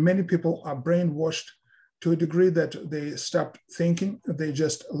aggressor, and many people are brainwashed to a degree that they stop thinking. They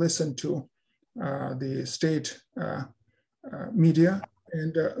just listen to the state media,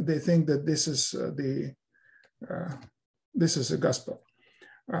 and they think that this is the gospel.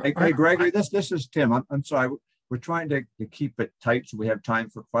 Hey, Gregory, this is Tim. I'm sorry. We're trying to keep it tight so we have time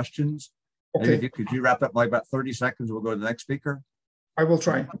for questions. Okay. Maybe could you wrap up by about 30 seconds? We'll go to the next speaker. I will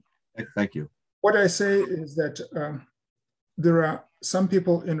try. Thank you. What I say is that there are some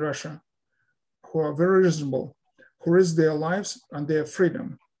people in Russia who are very reasonable, who risk their lives and their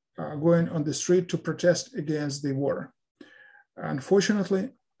freedom going on the street to protest against the war. Unfortunately,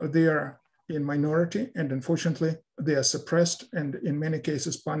 they are in minority, and unfortunately, they are suppressed and in many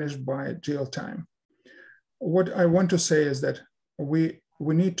cases punished by jail time. What I want to say is that we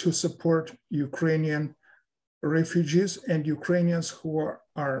need to support Ukrainian refugees and Ukrainians who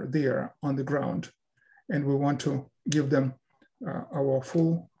are there on the ground. And we want to give them our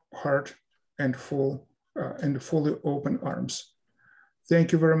full heart and fully open arms.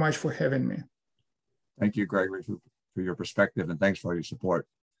 Thank you very much for having me. Thank you, Gregory, for your perspective, and thanks for your support.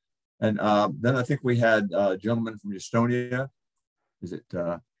 And then I think we had a gentleman from Estonia. Is it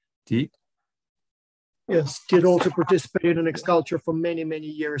Tiit? Yes, Tiit also participated in X-Culture for many, many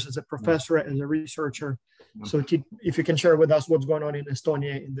years as a professor, as a researcher. So Tiit, if you can share with us what's going on in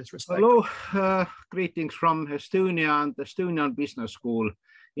Estonia in this respect. Hello, greetings from Estonia and the Estonian Business School.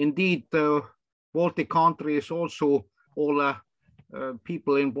 Indeed, the Baltic countries also, all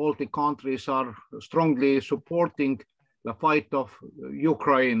people in Baltic countries are strongly supporting the fight of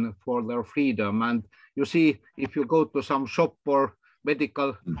Ukraine for their freedom. And you see, if you go to some shop or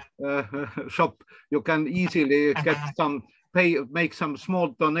medical shop, you can easily get some, make some small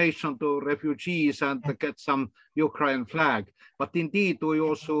donation to refugees and get some Ukraine flag. But indeed, we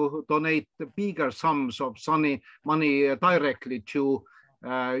also donate bigger sums of money directly to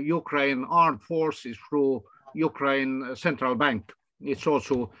Ukraine armed forces through Ukraine Central Bank. it's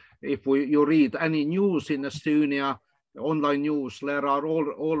also, if you read any news in Estonia, online news, there are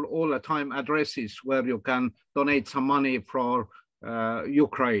all the time addresses where you can donate some money for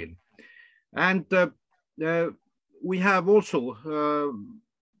Ukraine. And we have also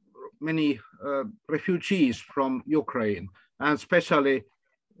many refugees from Ukraine, and especially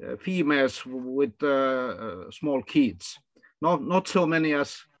females with small kids. Not so many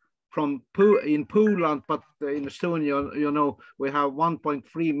as from in Poland, but in Estonia, you know, we have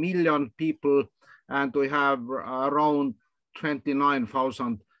 1.3 million people, and we have around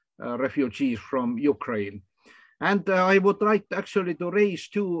 29,000 refugees from Ukraine. And I would like actually to raise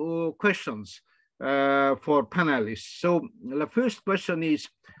two questions for panelists. So the first question is,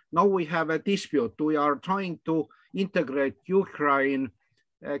 now we have a dispute. We are trying to integrate Ukraine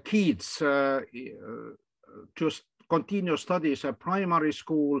kids to continue studies at primary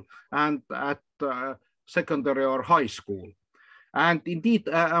school and at secondary or high school. And indeed,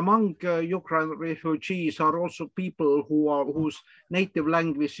 among Ukraine refugees are also people whose native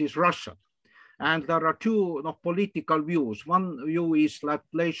language is Russian. And there are two political views. One view is that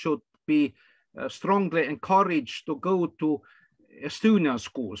they should be strongly encouraged to go to Estonian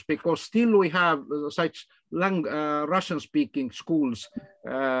schools, because still we have such Russian-speaking schools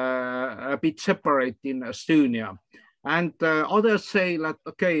a bit separate in Estonia. And others say that,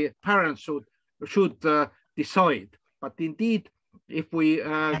 okay, parents should decide. But indeed, if we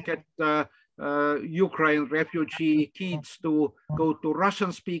get Ukraine refugee kids to go to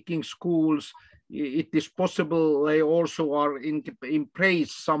Russian-speaking schools, it is possible they also are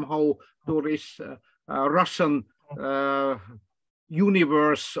embraced somehow to this Russian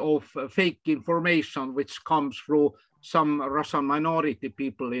universe of fake information which comes through some Russian minority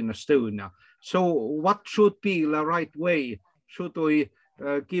people in Estonia. So what should be the right way? Should we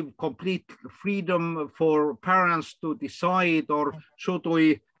give complete freedom for parents to decide, or should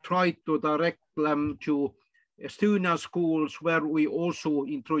we try to direct them to Estonian schools where we also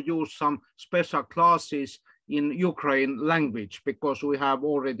introduce some special classes in Ukraine language, because we have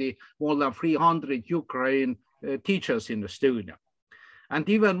already more than 300 Ukraine teachers in Estonia? And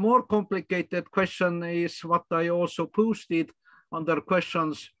even more complicated question is what I also posted under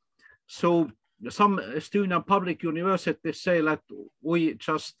questions. So some Estonian public universities say that we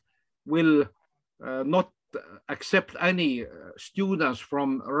just will not accept any students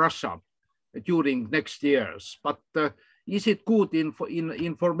from Russia during next years. But is it good in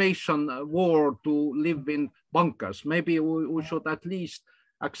information war to live in bunkers? Maybe we should at least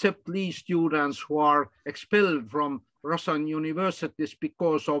accept these students who are expelled from Russian universities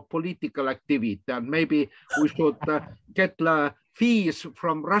because of political activity, and maybe we should get the fees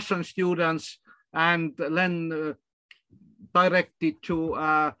from Russian students and then direct it to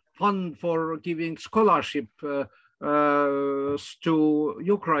a fund for giving scholarship to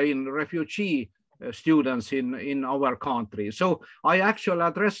Ukraine refugee students in our country. So I actually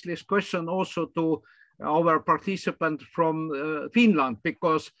addressed this question also to our participant from Finland,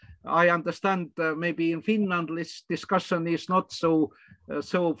 because I understand maybe in Finland this discussion is not so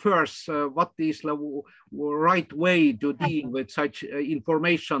first. What is the right way to deal with such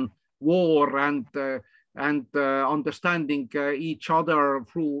information war and understanding each other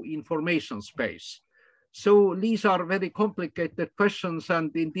through information space? So these are very complicated questions,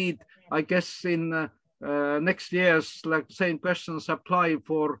 and indeed, I guess in next years, like same questions apply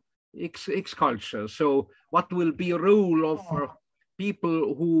for X culture. So what will be a role of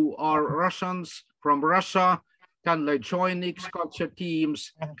people who are Russians from Russia? Can they join X culture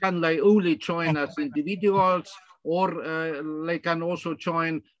teams? Can they only join as individuals, or they can also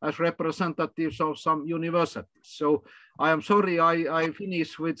join as representatives of some universities? So I am sorry I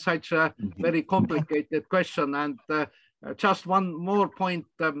finished with such a very complicated question. And just one more point.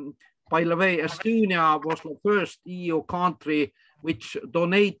 By the way, Estonia was the first EU country which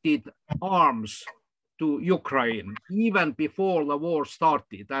donated arms to Ukraine even before the war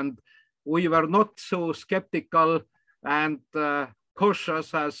started. And we were not so skeptical and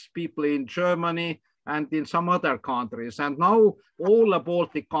cautious as people in Germany and in some other countries. And now all the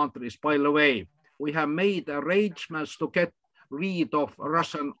Baltic countries, by the way, we have made arrangements to get rid of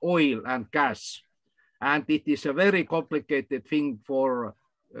Russian oil and gas. And it is a very complicated thing for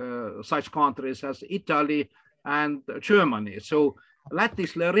such countries as Italy and Germany. So that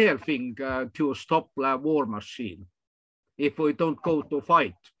is the real thing to stop the war machine if we don't go to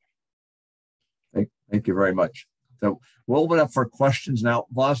fight. Thank you very much. So we'll open up for questions now.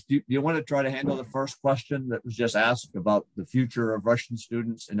 Vas, do you want to try to handle the first question that was just asked about the future of Russian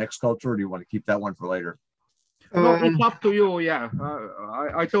students in X culture, or do you want to keep that one for later? No, it's up to you. Yeah,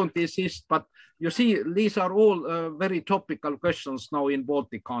 I don't insist, but you see, these are all very topical questions now in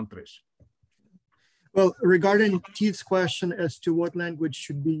Baltic countries. Well, regarding Tiit's question as to what language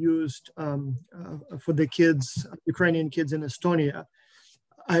should be used for the kids, Ukrainian kids in Estonia,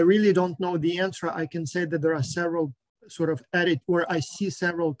 I really don't know the answer. I can say that there are several sort of I see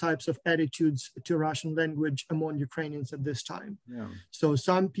several types of attitudes to Russian language among Ukrainians at this time. Yeah. So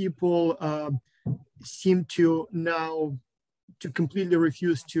some people seem to now completely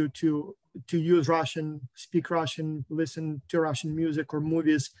refuse to use Russian, speak Russian, listen to Russian music or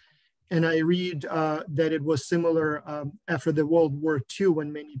movies. And I read that it was similar after the World War II,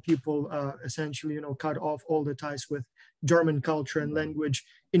 when many people essentially, cut off all the ties with German culture and language,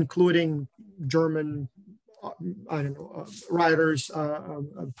 including German, writers,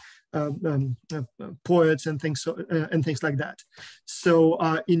 poets, and things like that. So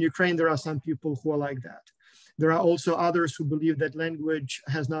in Ukraine, there are some people who are like that. There are also others who believe that language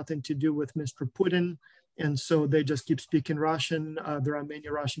has nothing to do with Mr. Putin, and so they just keep speaking Russian. There are many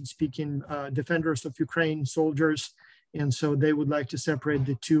Russian-speaking defenders of Ukraine, soldiers, and so they would like to separate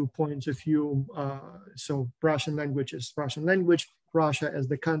the 2 points of view. So Russian language is Russian language, Russia as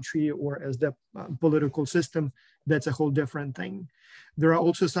the country or as the political system, that's a whole different thing. There are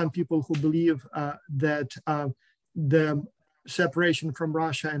also some people who believe that the separation from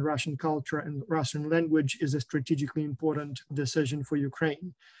Russia and Russian culture and Russian language is a strategically important decision for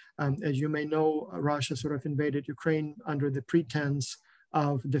Ukraine. As you may know, Russia sort of invaded Ukraine under the pretense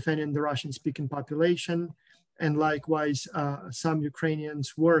of defending the Russian-speaking population. And likewise, some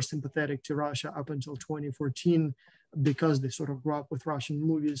Ukrainians were sympathetic to Russia up until 2014 because they sort of grew up with Russian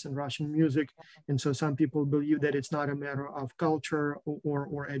movies and Russian music. And so some people believe that it's not a matter of culture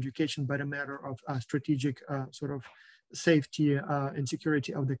or education, but a matter of strategic sort of safety and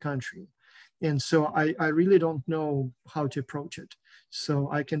security of the country. And so I really don't know how to approach it.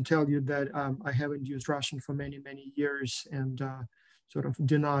 So I can tell you that I haven't used Russian for many, many years and sort of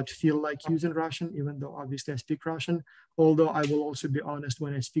do not feel like using Russian, even though obviously I speak Russian. Although I will also be honest,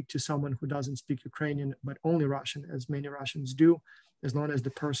 when I speak to someone who doesn't speak Ukrainian, but only Russian, as many Russians do, as long as the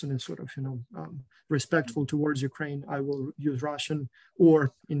person is sort of, respectful towards Ukraine, I will use Russian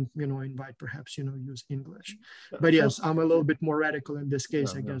or, invite perhaps, use English. But yes, I'm a little bit more radical in this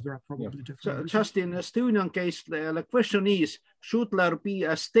case. I guess there are probably different. So just in Estonian case, the question is, should there be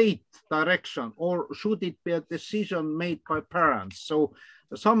a state direction or should it be a decision made by parents? So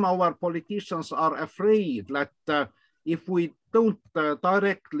some of our politicians are afraid that if we don't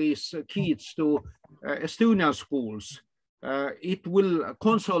directly kids to Estonian schools, it will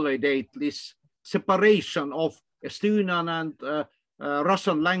consolidate this separation of Estonian and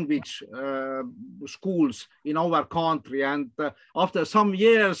Russian language schools in our country. And after some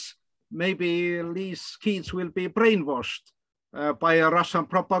years, maybe these kids will be brainwashed by a Russian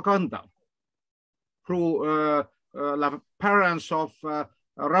propaganda through parents of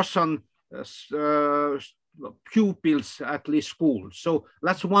Russian pupils at least school. So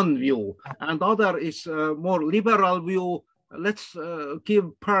that's one view. And other is a more liberal view. Let's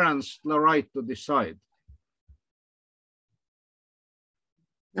give parents the right to decide.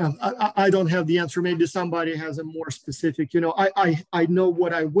 I don't have the answer. Maybe somebody has a more specific, I know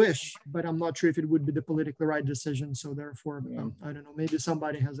what I wish, but I'm not sure if it would be the politically right decision. So therefore, I don't know, maybe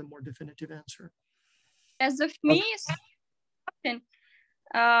somebody has a more definitive answer. As of me,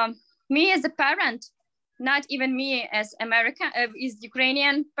 me as a parent, not even me as American, is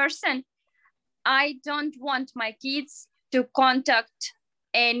Ukrainian person, I don't want my kids to contact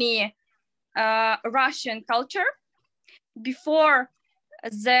any Russian culture before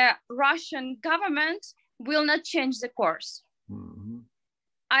the Russian government will not change the course. Mm-hmm.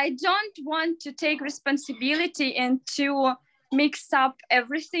 I don't want to take responsibility and to mix up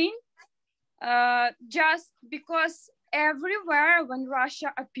everything just because everywhere when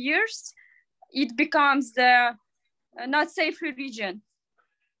Russia appears, it becomes the not safe region.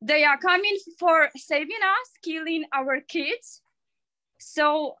 They are coming for saving us, killing our kids.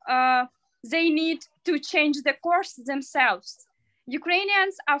 So they need to change the course themselves.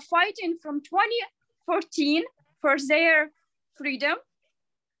 Ukrainians are fighting from 2014 for their freedom.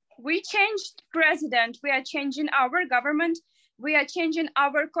 We changed president, we are changing our government, we are changing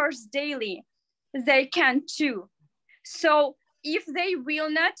our course daily. They can too. So if they will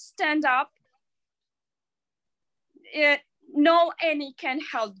not stand up, no any can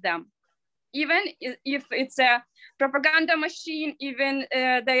help them. Even if it's a propaganda machine, even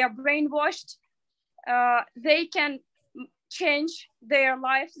they are brainwashed, they can change their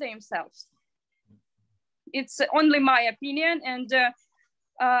life themselves. It's only my opinion, and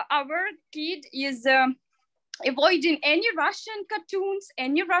our kid is avoiding any Russian cartoons,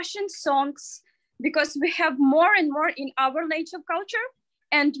 any Russian songs, because we have more and more in our native culture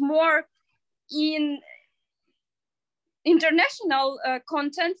and more in international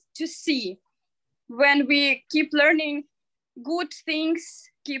content to see. When we keep learning good things,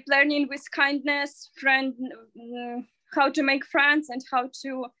 keep learning with kindness, how to make friends and how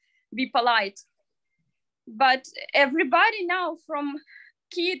to be polite. But everybody now, from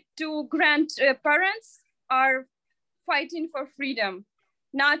kid to grandparents, are fighting for freedom,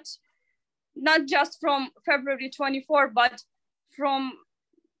 not just from February 24, but from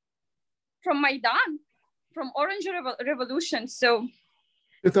Maidan, from Orange Revolution. So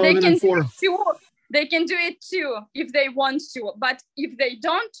 2004. They can do it too if they want to. But if they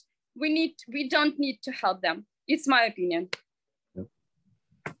don't, we don't need to help them. It's my opinion. Yep.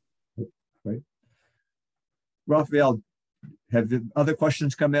 Right. Rafael, have the other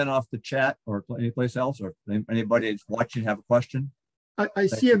questions come in off the chat or anyplace else, or anybody that's watching have a question? I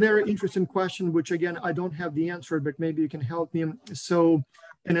see a very interesting question, which again, I don't have the answer, but maybe you can help me. So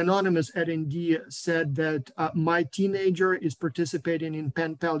an anonymous at ND said that my teenager is participating in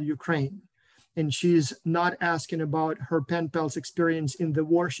Pen Pal Ukraine, and she's not asking about her pen pals experience in the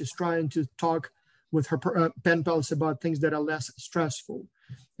war. She's trying to talk with her pen pals about things that are less stressful.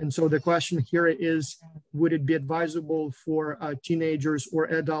 And so the question here is, would it be advisable for teenagers or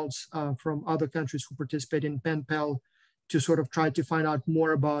adults from other countries who participate in pen pal to sort of try to find out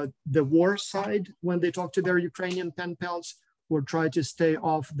more about the war side when they talk to their Ukrainian pen pals, or try to stay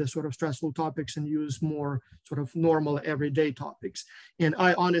off the sort of stressful topics and use more sort of normal everyday topics? And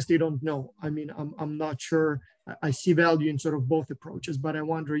I honestly don't know. I mean, I'm not sure. I see value in sort of both approaches, but I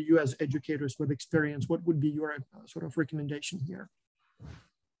wonder, you as educators with experience, what would be your sort of recommendation here?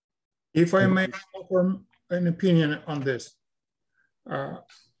 If I may offer an opinion on this,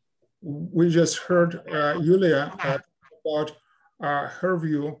 we just heard Yulia about her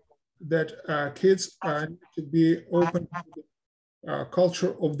view that kids need to be open to the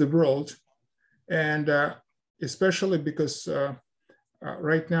culture of the world, and especially because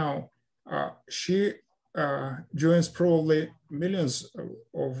right now she joins probably millions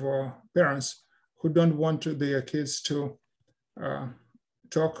of parents who don't want their kids to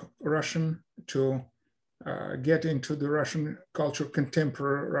talk Russian, to get into the Russian culture,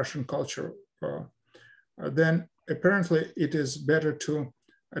 contemporary Russian culture. Then apparently it is better to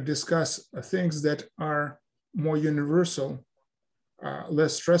discuss things that are more universal,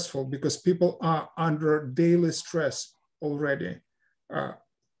 less stressful, because people are under daily stress already.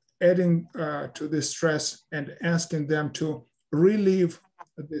 Adding to this stress and asking them to relive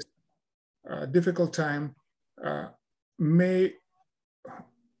this difficult time may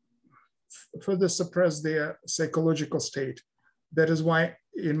further suppress their psychological state. That is why,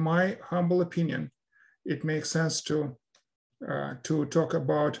 in my humble opinion, it makes sense to talk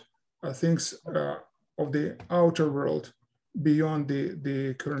about things of the outer world beyond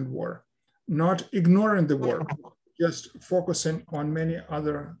the current war, not ignoring the war, just focusing on many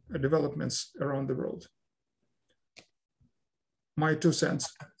other developments around the world. My 2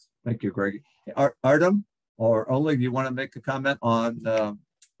 cents. Thank you, Greg. Artem or Oleh, do you want to make a comment on the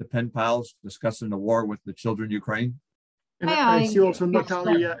pen pals discussing the war with the children in Ukraine? And I see also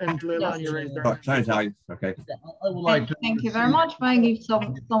Natalia and Leilani raised their hand. Natalia, okay. I would like to. Thank you very much. May I give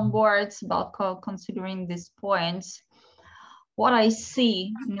some words about considering these points? What I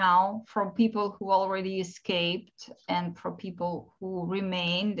see now from people who already escaped and from people who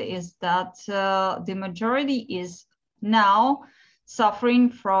remained is that the majority is now suffering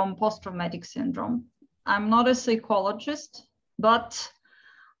from post-traumatic syndrome. I'm not a psychologist, but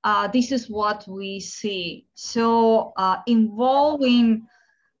this is what we see. So involving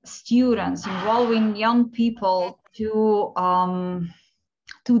students, involving young people to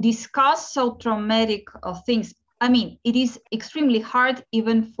discuss so traumatic things. I mean, it is extremely hard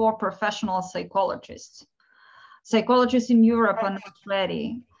even for professional psychologists. Psychologists in Europe are not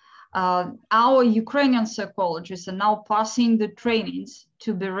ready. Our Ukrainian psychologists are now passing the trainings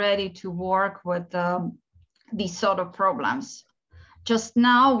to be ready to work with these sort of problems. Just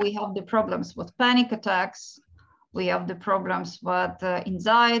now we have the problems with panic attacks. We have the problems with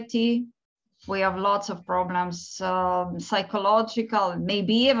anxiety. We have lots of problems, psychological,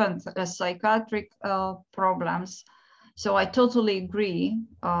 maybe even psychiatric problems. So I totally agree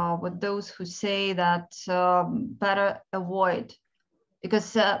with those who say that better avoid,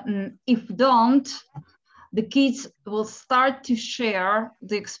 because if don't, the kids will start to share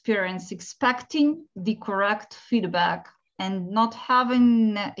the experience, expecting the correct feedback, and not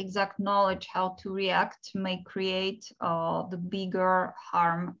having exact knowledge how to react may create the bigger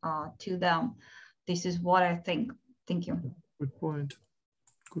harm to them. This is what I think. Thank you. Good point.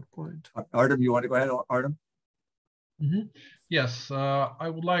 Good point. Artem, you want to go ahead, Artem? Mm-hmm. Yes, I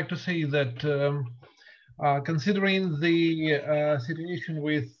would like to say that considering the situation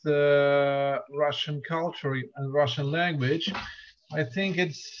with Russian culture and Russian language, I think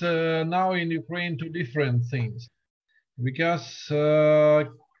it's now in Ukraine two different things. Because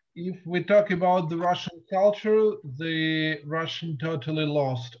if we talk about the Russian culture, the Russian totally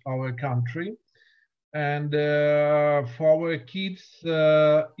lost our country. And for our kids,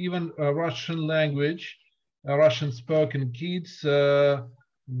 even Russian language, Russian spoken kids, the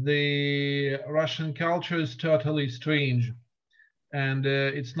Russian culture is totally strange and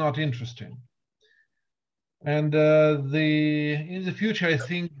it's not interesting. And in the future, I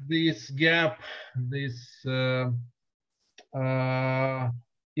think this gap, this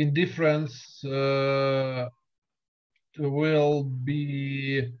indifference will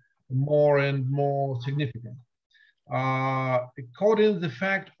be more and more significant. According to the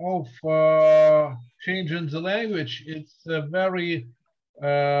fact of changing the language, it's a very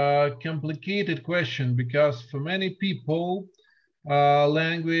complicated question, because for many people,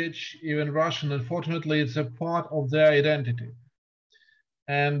 language, even Russian, unfortunately, it's a part of their identity.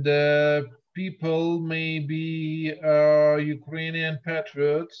 And people may be Ukrainian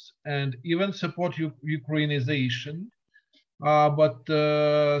patriots and even support Ukrainization, but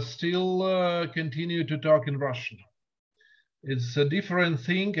still continue to talk in Russian. It's a different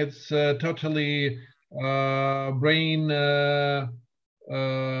thing. It's totally brain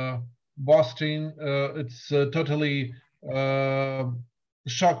busting. It's totally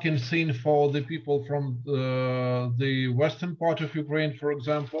shocking thing for the people from the western part of Ukraine, for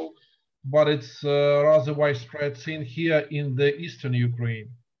example, but it's rather widespread thing here in the eastern Ukraine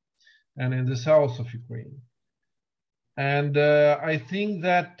and in the south of Ukraine. And I think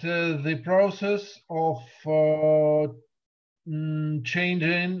that the process of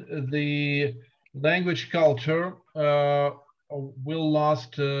changing the language culture will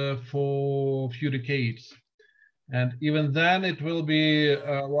last for a few decades. And even then it will be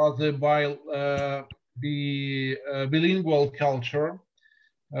rather bilingual culture.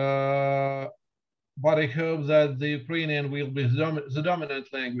 But I hope that the Ukrainian will be the dominant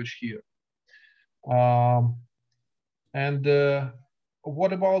language here. And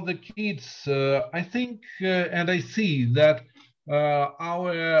what about the kids? I think, and I see that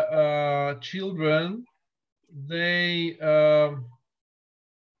our children, they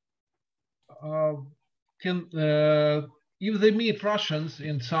can, if they meet Russians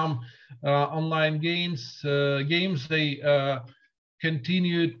in some online games, they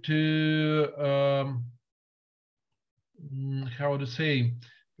continue to, how to say,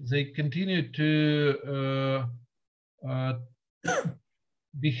 they continue to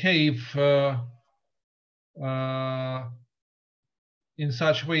behave in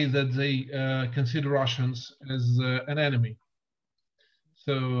such way that they consider Russians as an enemy.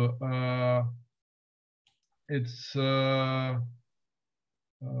 So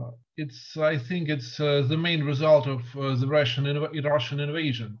I think it's the main result of the Russian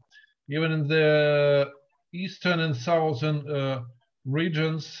invasion. Even in the eastern and southern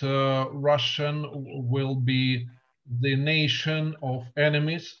regions, Russian will be the nation of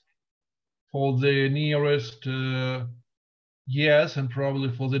enemies for the nearest years and probably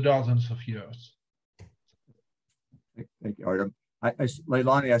for the dozens of years. Thank you, Artem.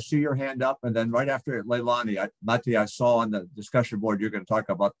 Leilani, I see your hand up, and then right after Leilani, Natalia, I saw on the discussion board you're going to talk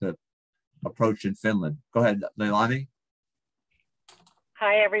about the approach in Finland. Go ahead, Leilani.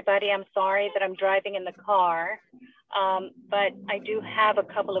 Hi, everybody. I'm sorry that I'm driving in the car, but I do have a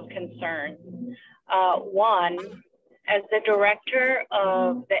couple of concerns. One, as the director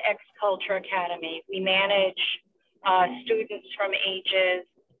of the X Culture Academy, we manage students from ages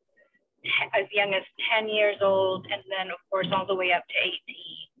as young as 10 years old, and then of course all the way up to 18.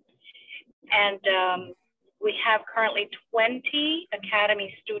 And we have currently 20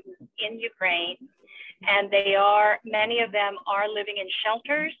 academy students in Ukraine, and many of them are living in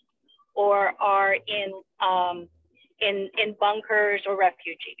shelters or are in bunkers or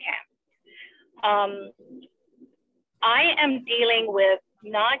refugee camps. I am dealing with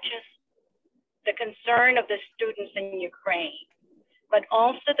not just the concern of the students in Ukraine, but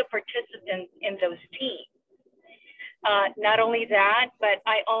also the participants in those teams. Not only that, but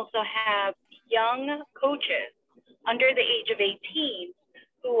I also have young coaches under the age of 18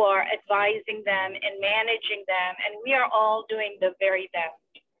 who are advising them and managing them, and we are all doing the very best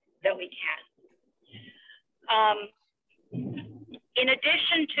that we can. In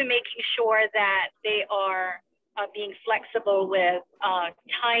addition to making sure that they are being flexible with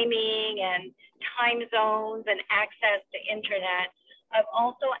timing and time zones and access to internet. I've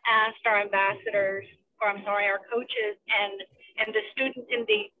also asked our ambassadors, or I'm sorry, our coaches and the students in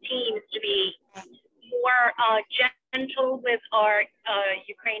the teams to be more gentle with our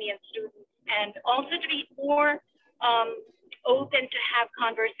Ukrainian students, and also to be more open to have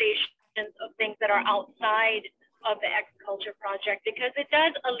conversations of things that are outside of the X Culture project, because it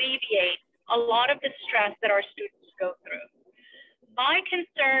does alleviate a lot of the stress that our students go through. My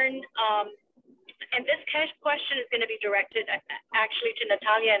concern, and this question is going to be directed actually to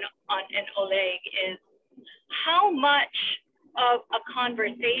Natalia and Oleh, is how much of a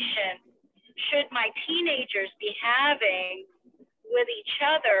conversation should my teenagers be having with each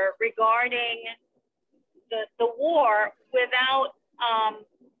other regarding the war without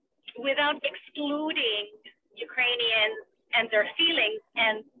excluding Ukrainians and their feelings?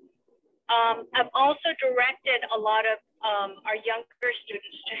 And I've also directed a lot of our younger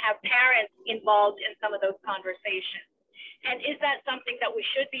students to have parents involved in some of those conversations. And is that something that we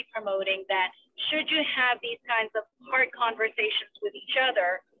should be promoting, that should you have these kinds of hard conversations with each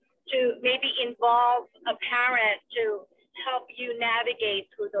other, to maybe involve a parent to help you navigate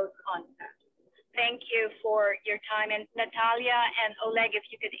through those concepts? Thank you for your time. And Natalia and Oleh, if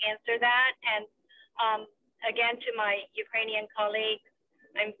you could answer that. And again, to my Ukrainian colleagues,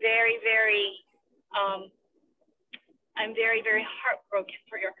 I'm very, very heartbroken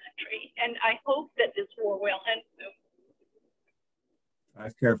for your country. And I hope that this war will end soon.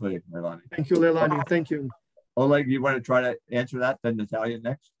 Carefully, Leilani. Thank you, Leilani. Thank you. Oleg, you want to try to answer that? Then Natalia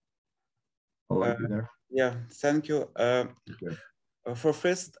next. Oleg, you there? Yeah, thank you. For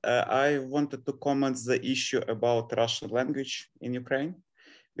first, I wanted to comment the issue about Russian language in Ukraine,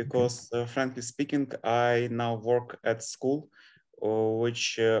 because frankly speaking, I now work at school,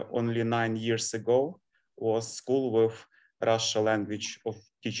 which only 9 years ago was school with Russian language of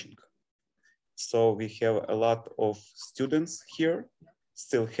teaching. So we have a lot of students here,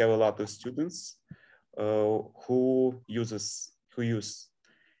 still have a lot of students who use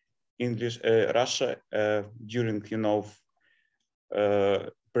English, Russia during,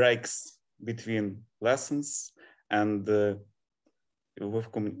 breaks between lessons and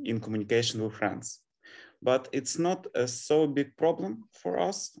in communication with friends. But it's not a so big problem for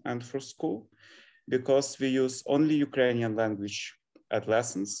us and for school, because we use only Ukrainian language at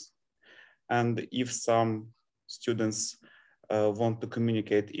lessons. And if some students want to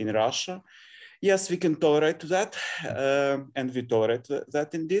communicate in Russia, yes, we can tolerate that, and we tolerate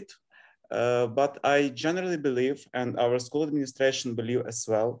that indeed. But I generally believe, and our school administration believe as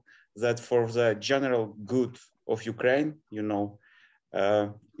well, that for the general good of Ukraine,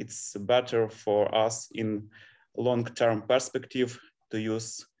 it's better for us in long-term perspective to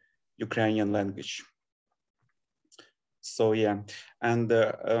use Ukrainian language. So yeah, and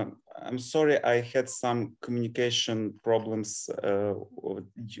I'm sorry, I had some communication problems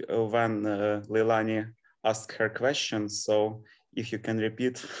when Leilani asked her question. So if you can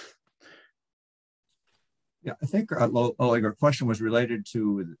repeat. Yeah, I think your question was related to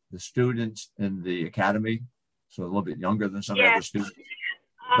the students in the academy, so a little bit younger than some other students.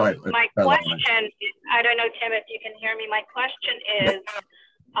 My question, I don't know, Tim, if you can hear me. My question is,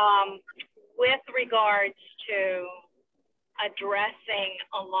 with regards to addressing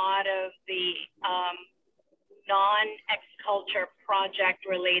a lot of the non-X-Culture project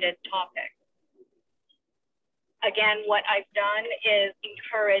related topics. Again, what I've done is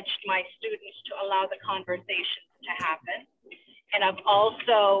encouraged my students to allow the conversations to happen. And I've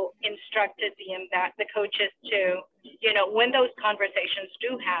also instructed the coaches to, when those conversations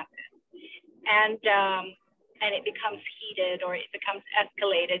do happen and it becomes heated or it becomes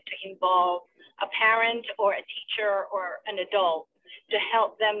escalated, to involve a parent or a teacher or an adult to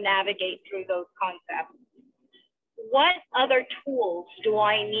help them navigate through those concepts. What other tools do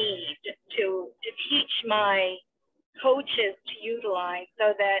I need to teach my coaches to utilize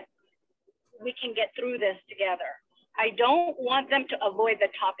so that we can get through this together? I don't want them to avoid the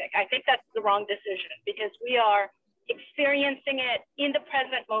topic. I think that's the wrong decision, because we are experiencing it in the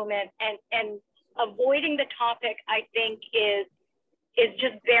present moment, and avoiding the topic, I think, is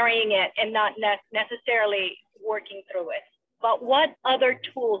just burying it and not necessarily working through it. But what other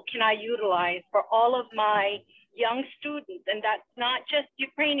tools can I utilize for all of my young students? And that's not just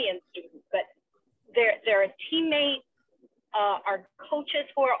Ukrainian students, but they're teammates, our coaches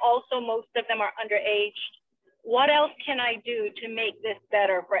who are also, most of them are underage. What else can I do to make this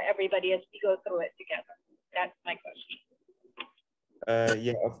better for everybody as we go through it together? That's my question.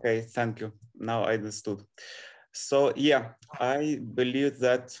 Yeah, okay, thank you. Now I understood. So yeah, I believe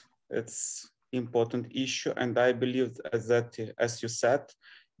that it's important issue, and I believe that, as you said,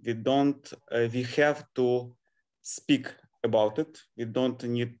 we have to speak about it. We don't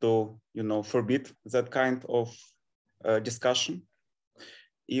need to, forbid that kind of discussion.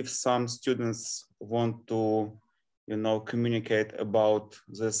 If some students want to, communicate about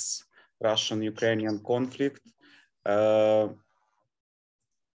this Russian-Ukrainian conflict,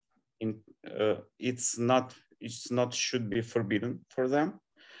 it's not should be forbidden for them.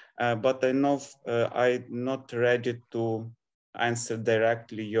 But I know I'm not ready to answer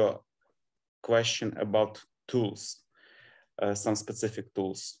directly your question about tools, some specific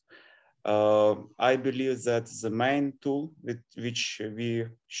tools. I believe that the main tool which we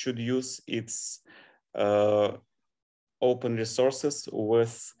should use is open resources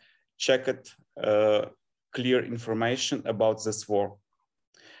with checked, clear information about this war.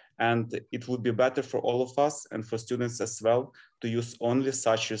 And it would be better for all of us and for students as well to use only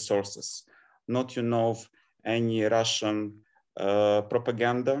such resources, not, any Russian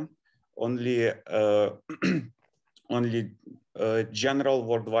propaganda, only only general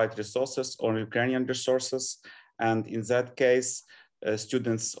worldwide resources or Ukrainian resources. And in that case,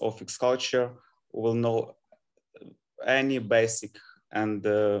 students of X-Culture will know any basic and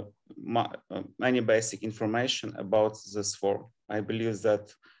any basic information about this war. I believe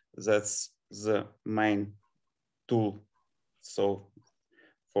that that's the main tool, so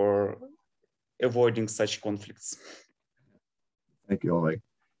for avoiding such conflicts. Thank you, Oleh.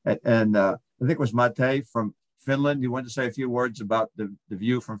 And I think it was Mate from Finland. You wanted to say a few words about the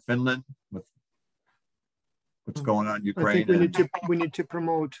view from Finland with what's going on in Ukraine? I think we need to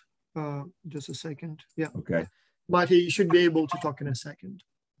promote just a second. Yeah. Okay. Mate, you should be able to talk in a second.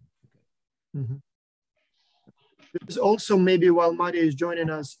 Mm-hmm. There's also, maybe while Mate is joining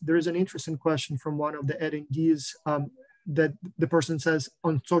us, there is an interesting question from one of the attendees that the person says,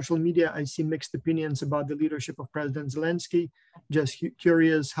 on social media, I see mixed opinions about the leadership of President Zelensky. Just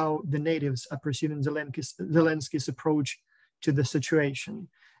curious how the natives are perceiving Zelensky's approach to the situation.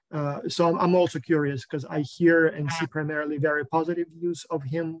 So I'm also curious because I hear and see primarily very positive views of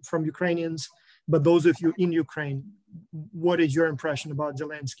him from Ukrainians. But those of you in Ukraine, what is your impression about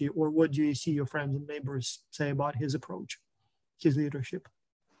Zelensky, or what do you see your friends and neighbors say about his approach, his leadership?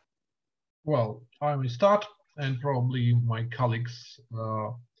 Well, I will start, and probably my colleagues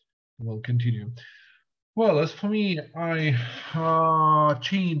will continue. Well, as for me, I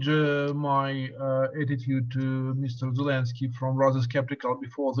changed my attitude to Mr. Zelensky from rather skeptical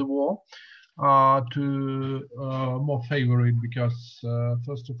before the war to more favorable, because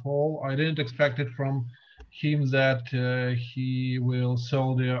first of all, I didn't expect it from him that he will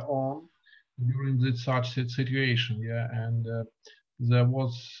soldier on during such situation. Yeah, and there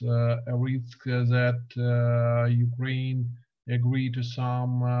was a risk that Ukraine agreed to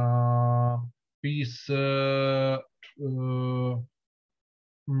some peace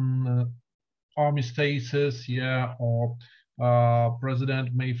armistices, yeah, or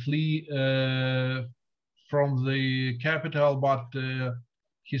president may flee from the capital, but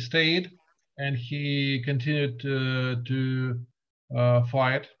he stayed and he continued to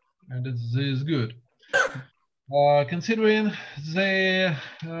fight, and this is good. Considering the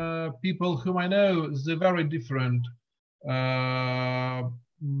people whom I know, they're very different.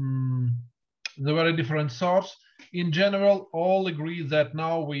 The very different sorts. In general, all agree that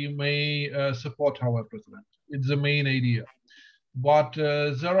now we may support our president. It's the main idea. But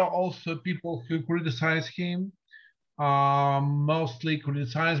there are also people who criticize him, mostly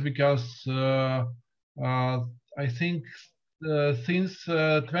criticize because I think since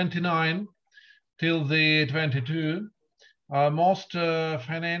 29 till the 22, most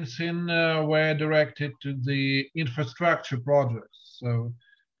financing were directed to the infrastructure projects. So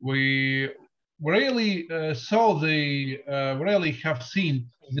we really saw really have seen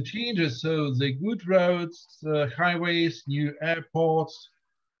the changes. So the good roads, highways, new airports,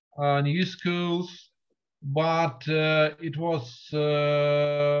 new schools, but it was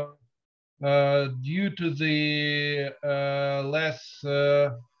due to the less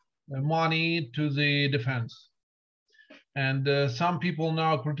money to the defense. And some people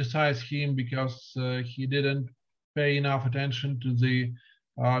now criticize him because he didn't pay enough attention to the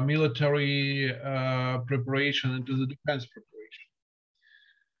military preparation and to the defense preparation.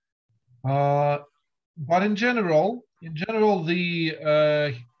 But in general, the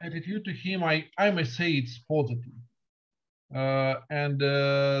attitude to him, I may say it's positive. And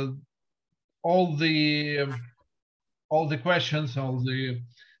all the questions, all the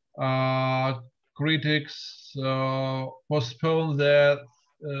critics postpone their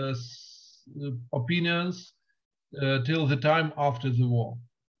opinions till the time after the war.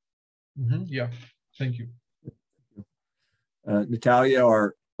 Yeah, thank you. Natalia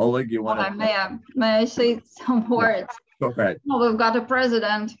or Oleg, you want to? May I say some words? Go ahead. Well, we've got a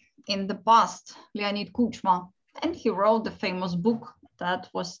president in the past, Leonid Kuchma, and he wrote the famous book that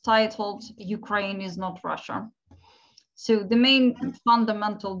was titled Ukraine is not Russia. So the main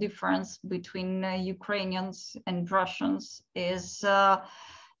fundamental difference between Ukrainians and Russians is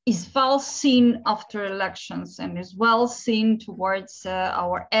well seen after elections and is well seen towards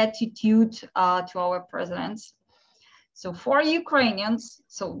our attitude to our presidents. So for Ukrainians,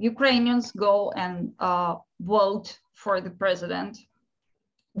 Ukrainians go and vote for the president.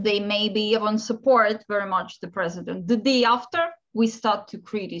 They maybe even support very much the president. The day after, we start to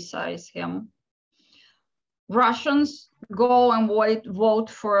criticize him. Russians go and vote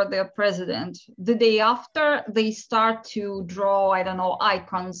for their president. The day after, they start to draw, I don't know,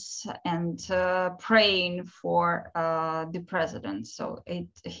 icons and praying for the president. So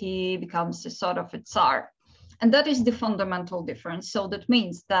he becomes a sort of a tsar. And that is the fundamental difference. So that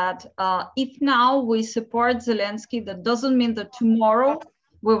means that if now we support Zelensky, that doesn't mean that tomorrow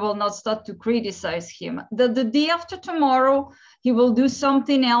we will not start to criticize him. That the day after tomorrow, he will do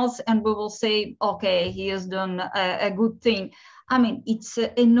something else and we will say, okay, he has done a good thing. I mean, it's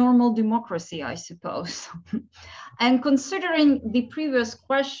a normal democracy, I suppose. And considering the previous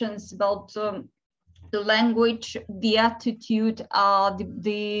questions about the language, the attitude,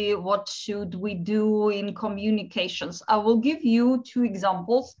 what should we do in communications, I will give you two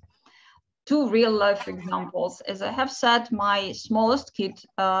examples. Two real life examples. As I have said, my smallest kid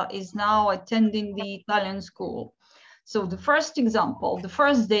is now attending the Italian school. So the first example, the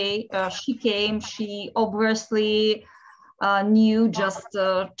first day she came, she obviously knew just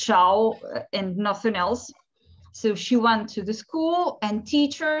ciao and nothing else. So she went to the school and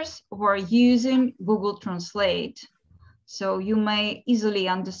teachers were using Google Translate. So you may easily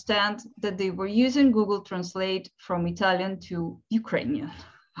understand that they were using Google Translate from Italian to Ukrainian.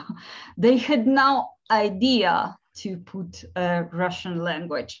 They had no idea to put Russian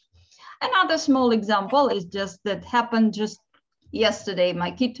language. Another small example is just that happened just yesterday. My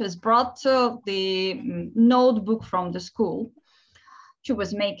kid has brought the notebook from the school. She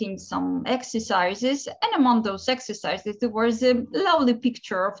was making some exercises, and among those exercises, there was a lovely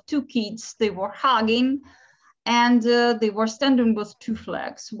picture of two kids. They were hugging, and they were standing with two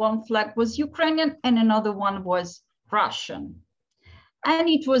flags. One flag was Ukrainian, and another one was Russian. And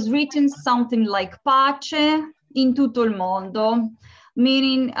it was written something like pace in tutto il mondo,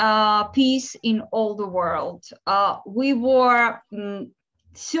 meaning peace in all the world. We were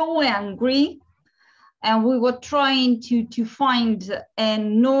so angry and we were trying to find a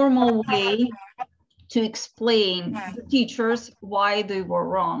normal way to explain the teachers why they were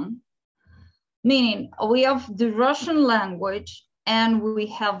wrong. Meaning we have the Russian language and we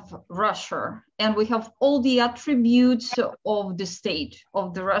have Russia, and we have all the attributes of the state,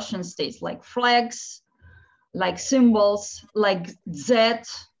 of the Russian states, like flags, like symbols, like Z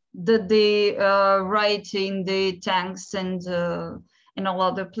that they write in the tanks and in all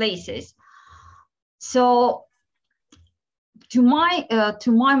other places. So, to my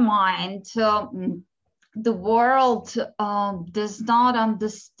mind, the world does not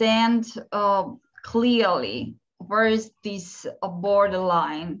understand clearly where is this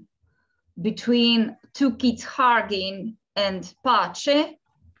borderline between two kids hugging and pace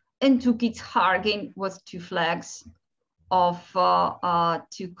and two kids hugging with two flags of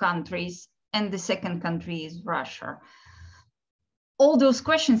two countries, and the second country is Russia. All those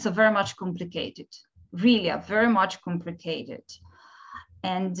questions are very much complicated, really are very much complicated.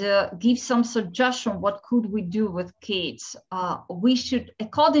 And give some suggestion, what could we do with kids? We should,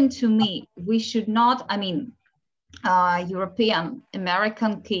 according to me, we should not, I mean, European,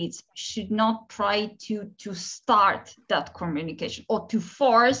 American kids should not try to start that communication or to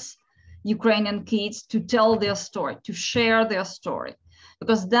force Ukrainian kids to tell their story, to share their story,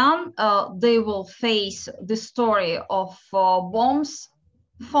 because then they will face the story of bombs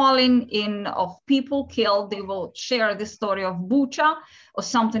falling in, of people killed. They will share the story of Bucha or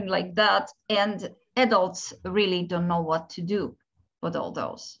something like that. And adults really don't know what to do with all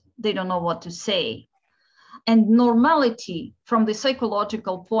those. They don't know what to say. And normality from the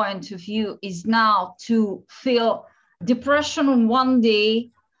psychological point of view is now to feel depression on one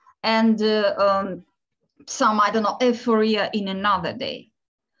day and some, I don't know, euphoria in another day.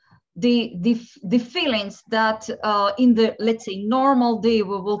 The feelings that in the, let's say, normal day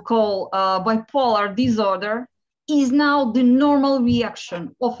we will call bipolar disorder is now the normal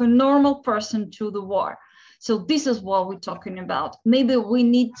reaction of a normal person to the war. So this is what we're talking about. Maybe we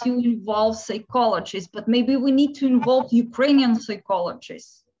need to involve psychologists, but maybe we need to involve Ukrainian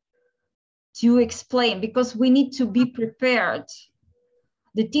psychologists to explain, because we need to be prepared.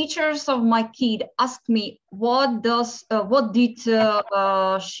 The teachers of my kid asked me, what did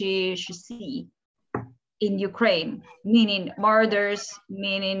she see in Ukraine? Meaning murders,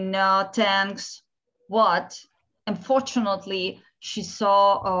 meaning tanks, what? Unfortunately, she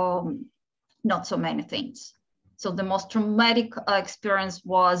saw not so many things. So the most traumatic experience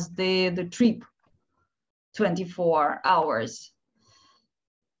was the trip, 24 hours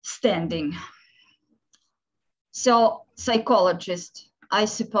standing. So psychologists, I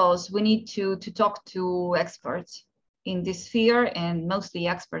suppose we need to talk to experts in this sphere, and mostly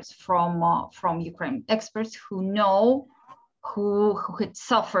experts from Ukraine, experts who know, who had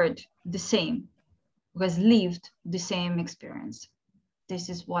suffered the same, who has lived the same experience. This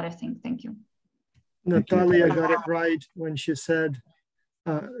is what I think. Thank you. Natalia got it right when she said,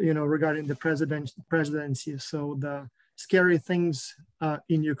 regarding the presidency. So the scary things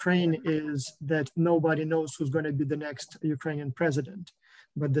in Ukraine is that nobody knows who's going to be the next Ukrainian president.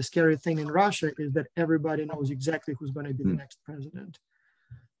 But the scary thing in Russia is that everybody knows exactly who's going to be the next president.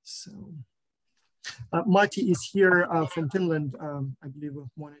 So Matti is here from Finland. I believe I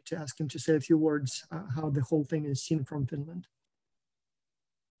wanted to ask him to say a few words how the whole thing is seen from Finland.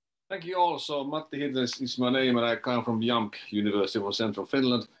 Thank you all. So Matti Hidnes is my name, and I come from JAMK, University of Central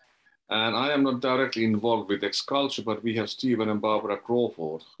Finland. And I am not directly involved with X-Culture, but we have Stephen and Barbara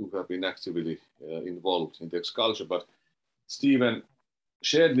Crawford who have been actively involved in the X-Culture. But Stephen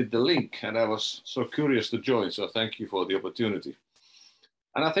shared me the link, and I was so curious to join. So thank you for the opportunity.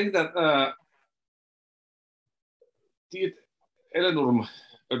 And I think that Tiit Elenurm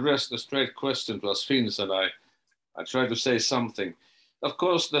addressed a straight question to us Finns, and I tried to say something. Of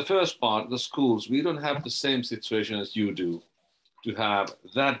course, the first part, the schools, we don't have the same situation as you do to have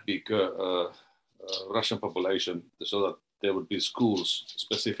that big Russian population so that there would be schools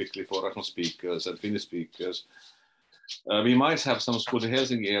specifically for Russian speakers and Finnish speakers. We might have some schools in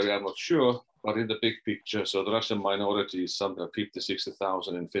Helsinki area, I'm not sure, but in the big picture, so the Russian minority is something like 50,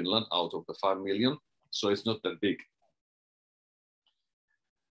 60,000 in Finland out of the 5 million. So it's not that big.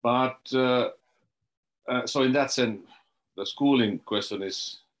 But so in that sense, the schooling question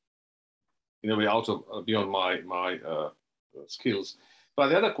is in a way out of beyond my skills. But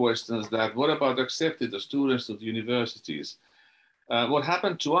the other question is that what about accepting the students to the universities? What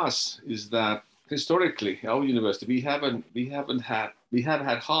happened to us is that historically, our university, we haven't had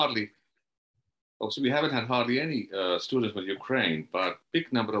hardly any students from Ukraine, but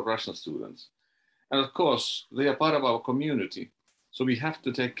big number of Russian students. And of course, they are part of our community. So we have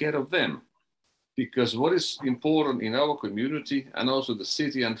to take care of them. Because what is important in our community and also the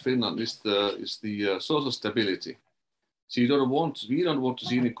city and Finland is the social stability. So we don't want to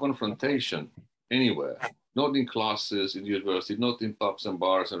see any confrontation anywhere, not in classes, in university, not in pubs and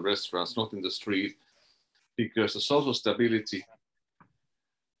bars and restaurants, not in the street, because the social stability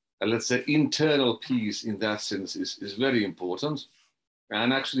and let's say internal peace in that sense is very important.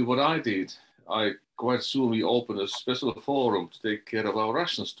 And actually what I did, I quite soon we opened a special forum to take care of our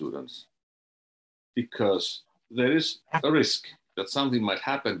Russian students, because there is a risk that something might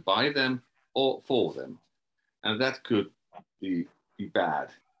happen by them or for them. And that could be bad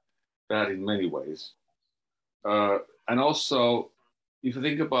in many ways. And also, if you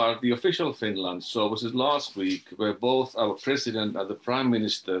think about the official Finland, so was it last week where both our president and the prime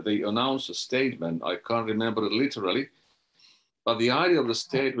minister, they announced a statement, I can't remember it literally, but the idea of the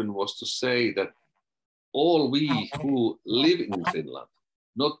statement was to say that all we who live in Finland,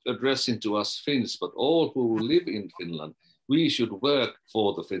 not addressing to us Finns, but all who live in Finland, we should work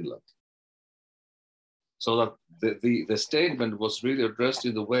for the Finland. So that the statement was really addressed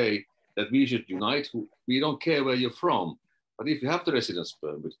in the way that we should unite. We don't care where you're from, but if you have the residence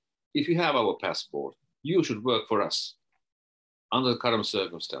permit, if you have our passport, you should work for us under the current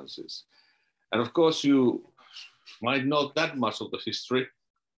circumstances. And of course, you might know that much of the history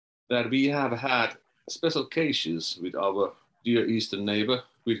that we have had special cases with our dear eastern neighbor,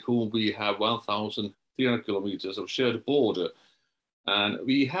 with whom we have 1,300 kilometers of shared border. And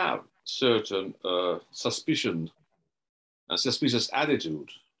we have certain suspicion and suspicious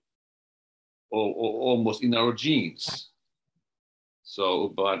attitude, or almost in our genes. So,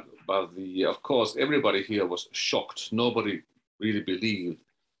 but of course, everybody here was shocked. Nobody really believed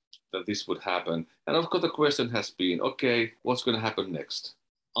that this would happen. And of course, the question has been, okay, what's going to happen next?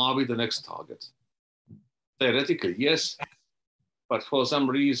 Are we the next target? Theoretically, yes. But for some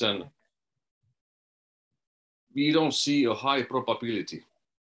reason, we don't see a high probability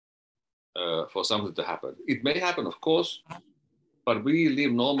for something to happen. It may happen, of course, but we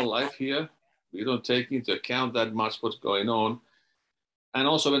live normal life here. We don't take into account that much what's going on. And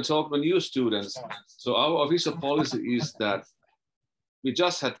also when talking with new students, so our official policy is that we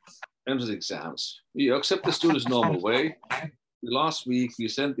just had entrance exams. We accept the students normal way. Last week, we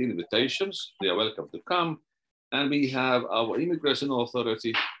sent the invitations. They are welcome to come. And we have our immigration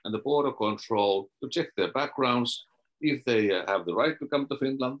authority and the border control to check their backgrounds. If they have the right to come to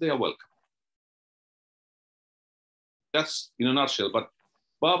Finland, they are welcome. That's in a nutshell. But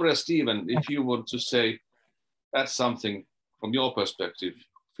Barbara, Stephen, if you want to say that's something from your perspective,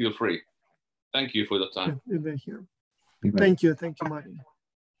 feel free. Thank you for the time. Thank you, Martin.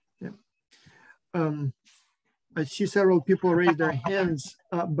 Yeah. I see several people raise their hands,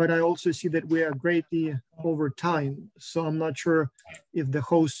 but I also see that we are greatly over time. So I'm not sure if the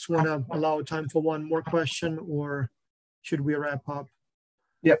hosts want to allow time for one more question, or should we wrap up?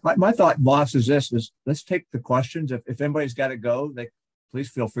 Yeah, my thought, boss, is this: let's take the questions. If anybody's got to go, please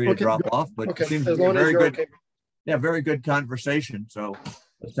feel free to drop off. But it seems to be a very good, very good conversation. So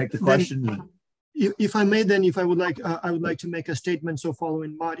let's take the questions. If I may, then, I would like to make a statement. So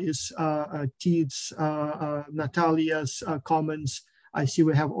following Mari's, Tiit's, Natalia's comments, I see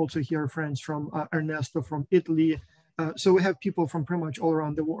we have also here friends from Ernesto from Italy. So we have people from pretty much all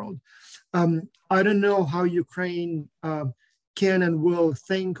around the world. I don't know how Ukraine can and will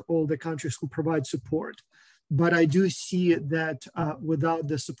thank all the countries who provide support, but I do see that without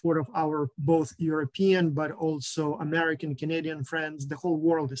the support of our both European, but also American, Canadian friends, the whole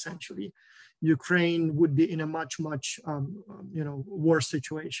world essentially, Ukraine would be in a much worse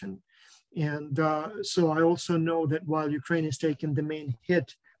situation. And so I also know that while Ukraine is taking the main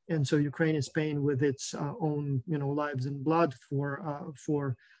hit, and so Ukraine is paying with its own lives and blood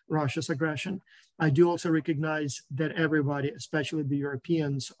for Russia's aggression, I do also recognize that everybody, especially the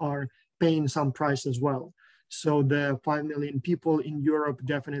Europeans, are paying some price as well. So the 5 million people in Europe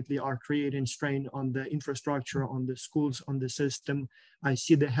definitely are creating strain on the infrastructure, on the schools, on the system. I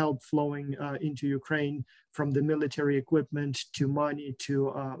see the help flowing into Ukraine, from the military equipment to money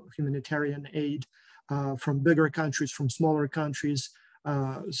to humanitarian aid, from bigger countries, from smaller countries.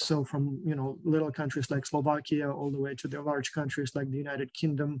 So from little countries like Slovakia all the way to the large countries like the United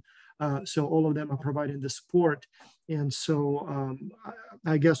Kingdom. So all of them are providing the support. And so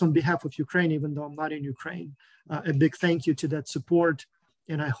I guess on behalf of Ukraine, even though I'm not in Ukraine, a big thank you to that support.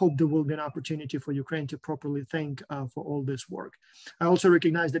 And I hope there will be an opportunity for Ukraine to properly thank for all this work. I also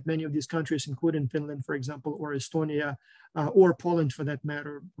recognize that many of these countries, including Finland, for example, or Estonia, or Poland for that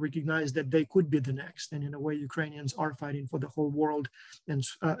matter, recognize that they could be the next. And in a way, Ukrainians are fighting for the whole world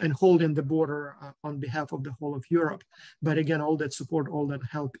and holding the border on behalf of the whole of Europe. But again, all that support, all that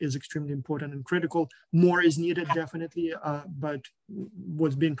help is extremely important and critical. More is needed, definitely, but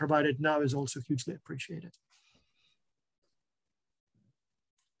what's being provided now is also hugely appreciated.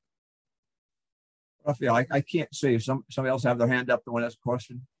 Rafael, I can't see. Somebody else have their hand up that want to ask a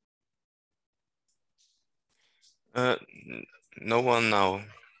question? No one now.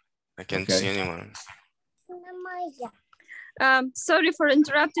 I can't see anyone. Sorry for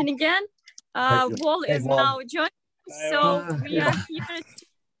interrupting again. Wall is now joining, so we are here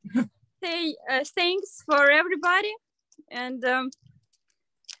to say thanks for everybody, and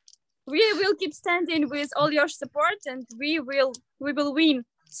we will keep standing with all your support, and we will win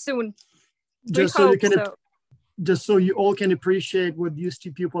soon. Just so you all can appreciate what these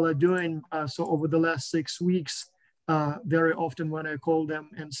two people are doing. So over the last 6 weeks, very often when I call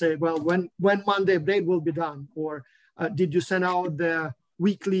them and say, well, when Monday update will be done, or did you send out the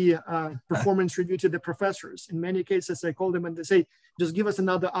weekly performance review to the professors? In many cases, I call them and they say, just give us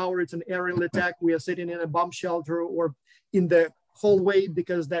another hour. It's an aerial attack. We are sitting in a bomb shelter or in the hallway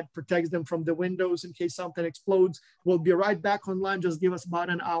because that protects them from the windows in case something explodes. We'll be right back online. Just give us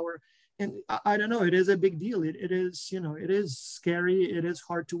about an hour. And I don't know, it is a big deal. It is, it is scary. It is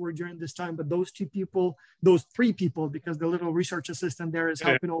hard to work during this time, but those two people, those three people, because the little research assistant there is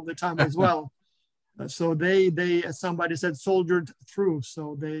helping all the time as well. So they, as somebody said, soldiered through.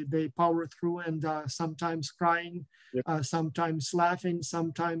 So they power through, and sometimes crying, sometimes laughing,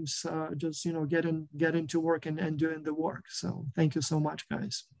 sometimes just, getting to work and doing the work. So thank you so much,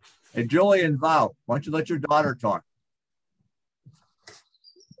 guys. Hey, Julie and Val, why don't you let your daughter talk?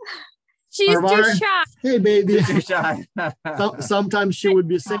 She's too shy. Hey, baby. Too shy. Sometimes she would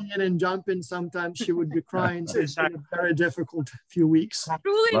be singing and jumping. Sometimes she would be crying. So it's been a very difficult few weeks.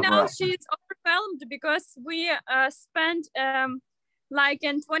 Truly now she's overwhelmed because we spent like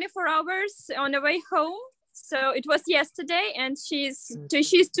 24 hours on the way home. So it was yesterday, and she's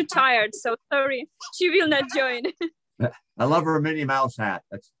too tired. So sorry, she will not join. I love her Minnie Mouse hat.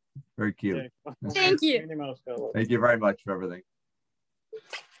 That's very cute. Thank you. Thank you very much for everything.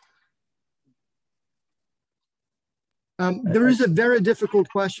 There is a very difficult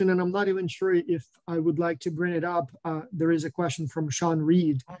question, and I'm not even sure if I would like to bring it up. There is a question from Sean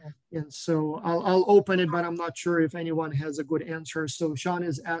Reed, and so I'll open it, but I'm not sure if anyone has a good answer. So Sean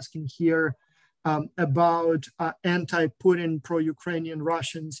is asking here about anti-Putin, pro-Ukrainian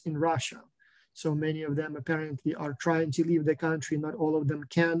Russians in Russia. So many of them apparently are trying to leave the country. Not all of them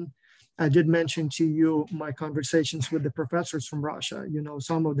can. I did mention to you my conversations with the professors from Russia. You know,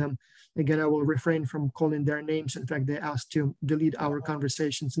 some of them, again, I will refrain from calling their names. In fact, they asked to delete our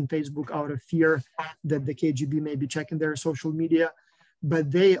conversations in Facebook out of fear that the KGB may be checking their social media, but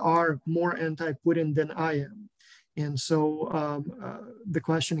they are more anti-Putin than I am. And so the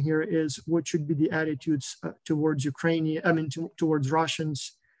question here is, what should be the attitudes towards Ukrainian, towards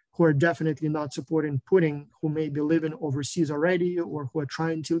Russians who are definitely not supporting Putin, who may be living overseas already or who are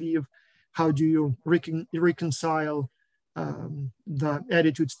trying to leave? How do you reconcile the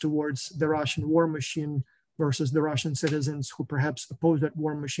attitudes towards the Russian war machine versus the Russian citizens who perhaps oppose that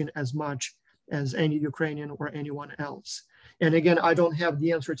war machine as much as any Ukrainian or anyone else? And again, I don't have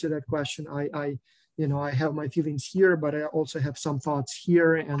the answer to that question. I have my feelings here, but I also have some thoughts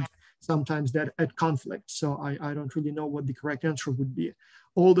here, and sometimes that at conflict. So I don't really know what the correct answer would be.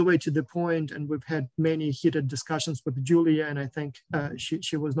 All the way to the point, and we've had many heated discussions with Julia, and I think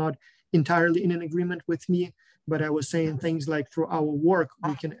she was not entirely in an agreement with me, but I was saying things like through our work,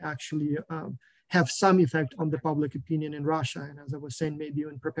 we can actually have some effect on the public opinion in Russia. And as I was saying, maybe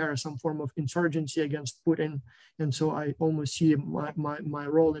even prepare some form of insurgency against Putin. And so I almost see my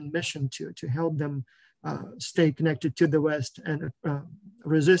role and mission to help them stay connected to the West and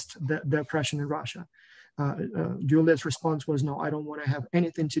resist the oppression in Russia. Julia's response was, no, I don't want to have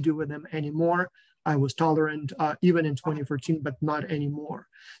anything to do with them anymore. I was tolerant even in 2014, but not anymore.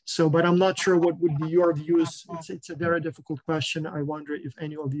 So, but I'm not sure what would be your views. It's a very difficult question. I wonder if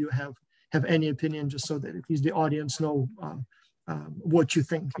any of you have any opinion, just so that at least the audience know what you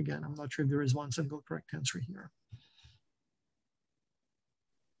think. Again, I'm not sure if there is one single correct answer here.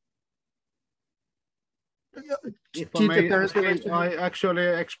 If I may, I actually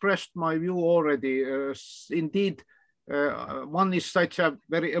expressed my view already. Indeed, one is such a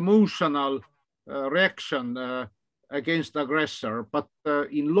very emotional reaction against aggressor, but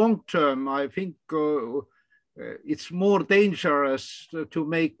in long term, I think it's more dangerous to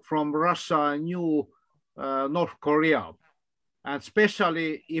make from Russia a new North Korea, and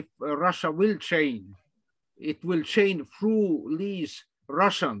especially if Russia will change, it will change through these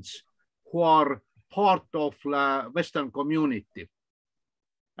Russians who are part of the Western community.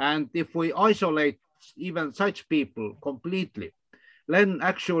 And if we isolate even such people completely, then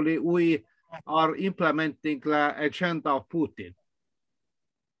actually we are implementing the agenda of Putin,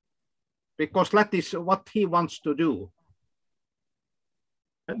 because that is what he wants to do.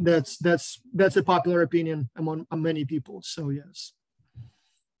 That's a popular opinion among many people. So yes,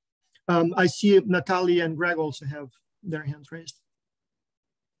 I see Natalia and Greg also have their hands raised.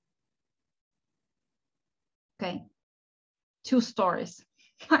 Okay, 2 stories.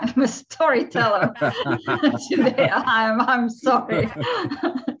 I'm a storyteller today. I'm sorry.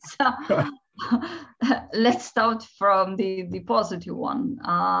 So let's start from the positive one.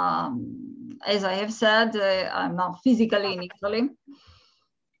 As I have said, I'm now physically in Italy,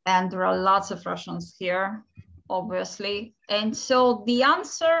 and there are lots of Russians here, obviously. And so the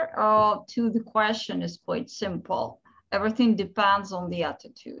answer to the question is quite simple. Everything depends on the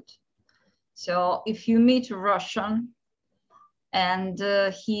attitude. So if you meet a Russian and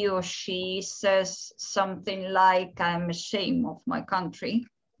he or she says something like, I'm ashamed of my country,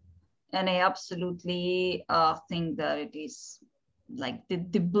 and I absolutely think that it is like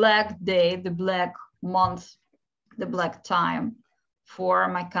the black day, the black month, the black time for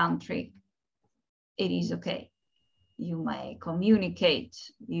my country, it is okay. You may communicate,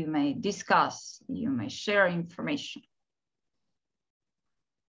 you may discuss, you may share information.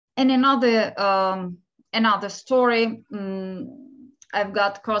 And another story, I've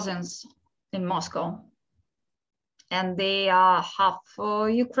got cousins in Moscow, and they are half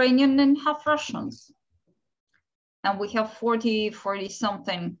Ukrainian and half Russians. And we have 40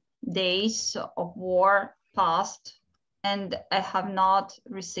 something days of war passed, and I have not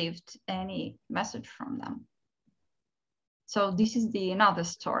received any message from them. So this is another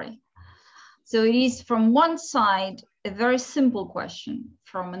story. So it is from one side, a very simple question,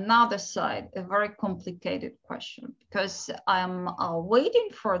 from another side, a very complicated question, because I'm waiting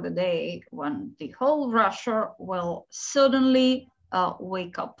for the day when the whole Russia will suddenly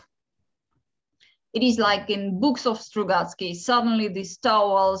wake up. It is like in books of Strugatsky, suddenly these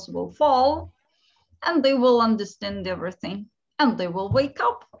towels will fall and they will understand everything, and they will wake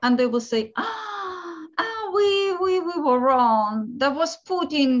up and they will say, we were wrong. That was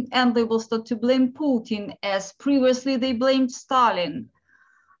Putin, and they will start to blame Putin as previously they blamed Stalin.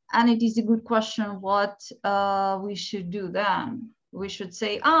 And it is a good question what we should do then. We should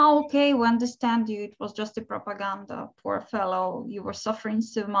say, okay, we understand you. It was just a propaganda. Poor fellow, you were suffering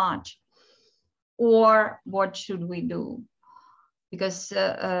so much. Or what should we do? Because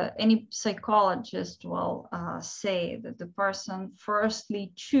any psychologist will say that the person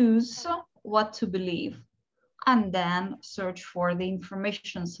firstly choose what to believe and then search for the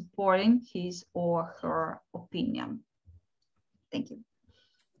information supporting his or her opinion. Thank you.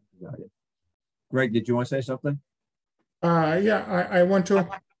 Got it. Greg, did you want to say something? Yeah, I want to,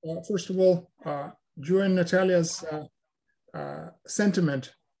 first of all, join Natalia's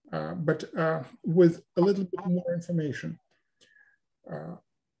sentiment, but with a little bit more information.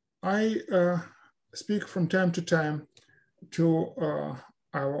 I speak from time to time to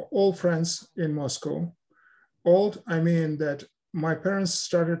our old friends in Moscow. Old, I mean that my parents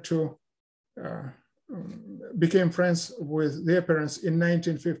started to became friends with their parents in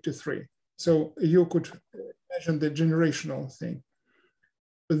 1953. So you could imagine the generational thing.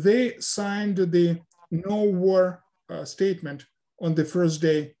 They signed the no war statement on the first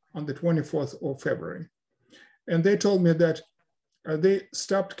day, on the 24th of February. And they told me that they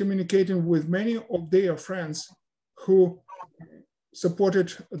stopped communicating with many of their friends who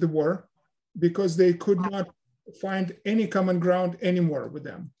supported the war because they could not find any common ground anymore with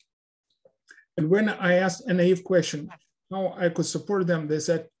them. And when I asked a naive question, how I could support them, they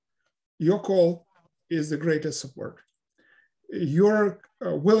said, your call is the greatest support. Your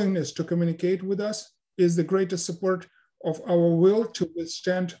willingness to communicate with us is the greatest support of our will to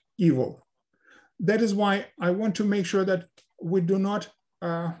withstand evil. That is why I want to make sure that we do not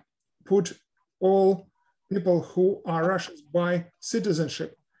put all people who are Russians by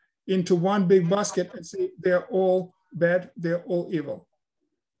citizenship into one big basket and say they're all bad, they're all evil.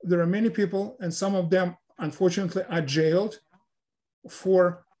 There are many people, and some of them, unfortunately, are jailed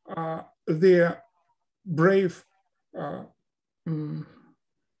for their brave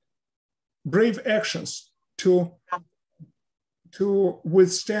actions to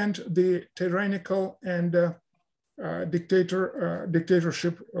withstand the tyrannical and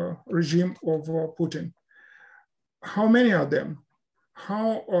dictatorship regime of Putin. How many of them?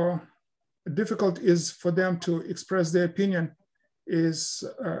 How difficult is for them to express their opinion is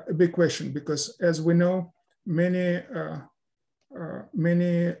a big question, because as we know, many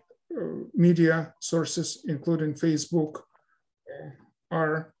media sources, including Facebook,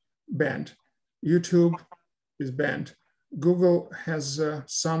 are banned. YouTube is banned. Google has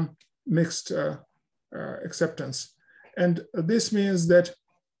some mixed acceptance. And this means that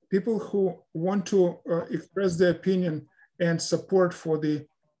people who want to express their opinion and support for the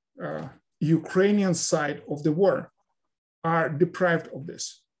Ukrainian side of the war are deprived of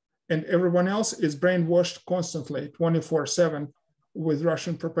this. And everyone else is brainwashed constantly, 24/7, with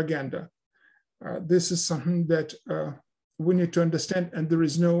Russian propaganda. This is something that we need to understand, and there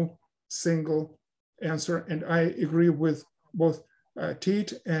is no single answer. And I agree with both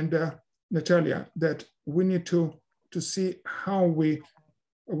Tiit and Natalia that we need to see how we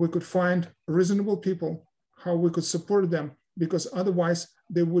could find reasonable people, how we could support them, because otherwise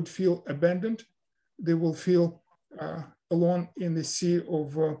they would feel abandoned. They will feel alone in the sea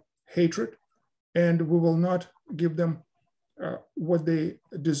of hatred, and we will not give them what they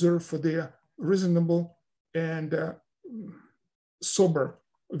deserve for their reasonable and sober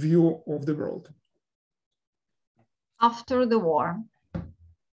view of the world. After the war,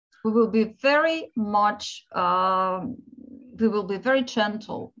 we will be very much, we will be very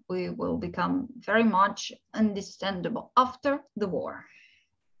gentle. We will become very much understandable after the war.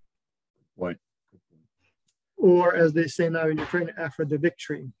 Right. Or as they say now in Ukraine, after the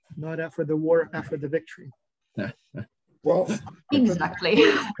victory, not after the war, after the victory. Well, exactly.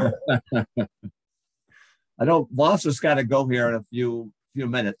 I know Voss has got to go here in a few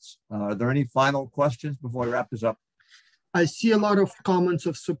minutes. Are there any final questions before we wrap this up? I see a lot of comments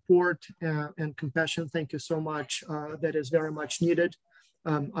of support and compassion. Thank you so much. That is very much needed.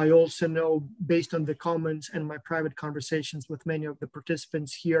 I also know, based on the comments and my private conversations with many of the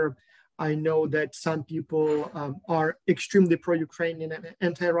participants here, I know that some people are extremely pro-Ukrainian and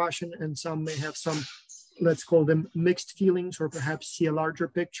anti-Russian, and some may have some, let's call them mixed feelings, or perhaps see a larger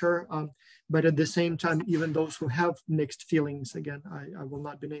picture. But at the same time, even those who have mixed feelings, again, I will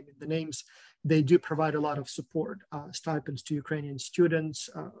not be naming the names, they do provide a lot of support, stipends to Ukrainian students,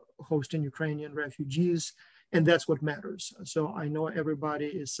 hosting Ukrainian refugees, and that's what matters. So I know everybody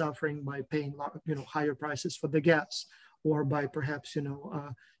is suffering by paying higher prices for the gas, or by perhaps,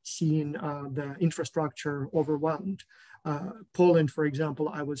 seeing the infrastructure overwhelmed. Poland, for example,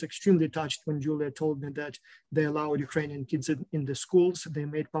 I was extremely touched when Julia told me that they allowed Ukrainian kids in the schools. They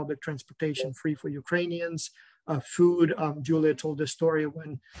made public transportation free for Ukrainians. Food, Julia told the story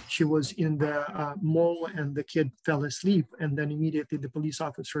when she was in the mall and the kid fell asleep, and then immediately the police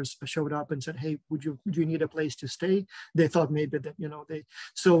officers showed up and said, hey, do you need a place to stay? They thought maybe that,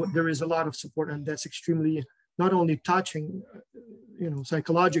 so there is a lot of support, and that's extremely not only touching,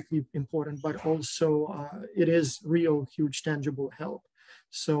 psychologically important, but also it is real, huge, tangible help.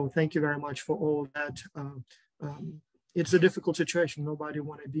 So thank you very much for all that. It's a difficult situation. Nobody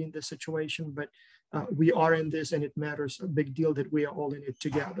want to be in this situation, but we are in this, and it matters a big deal that we are all in it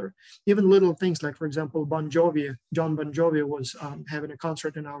together. Even little things like, for example, John Bon Jovi was having a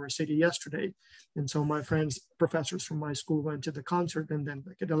concert in our city yesterday. And so my friends, professors from my school went to the concert, and then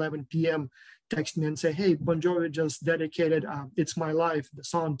like at 11 p.m. text me and say, hey, Bon Jovi just dedicated It's My Life, the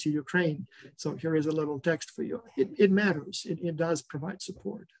song, to Ukraine. So here is a little text for you. It matters. It does provide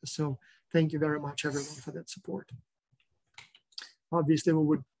support. So thank you very much, everyone, for that support. Obviously, we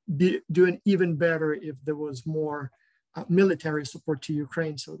would be doing even better if there was more military support to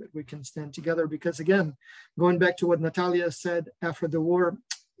Ukraine so that we can stand together. Because again, going back to what Natalia said after the war,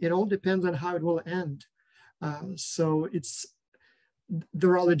 it all depends on how it will end. So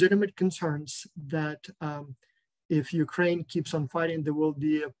there are legitimate concerns that if Ukraine keeps on fighting, there will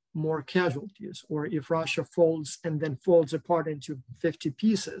be more casualties, or if Russia folds and then folds apart into 50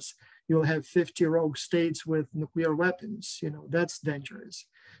 pieces, you'll have 50 rogue states with nuclear weapons. That's dangerous.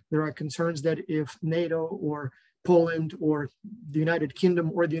 There are concerns that if NATO or Poland or the United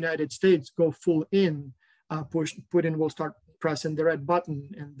Kingdom or the United States go full in, Putin will start pressing the red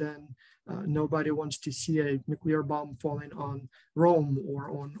button, and then nobody wants to see a nuclear bomb falling on Rome or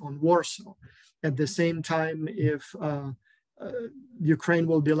on Warsaw. At the same time, if Ukraine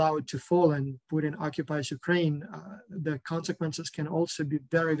will be allowed to fall and Putin occupies Ukraine, the consequences can also be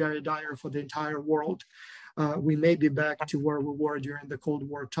very, very dire for the entire world. We may be back to where we were during the Cold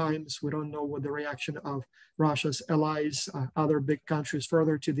War times. We don't know what the reaction of Russia's allies, other big countries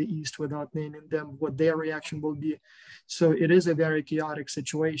further to the east, without naming them, what their reaction will be. So it is a very chaotic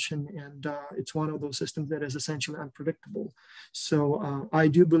situation, and it's one of those systems that is essentially unpredictable. So I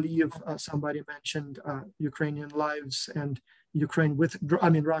do believe somebody mentioned Ukrainian lives and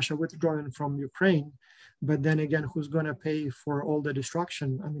Russia withdrawing from Ukraine. But then again, who's going to pay for all the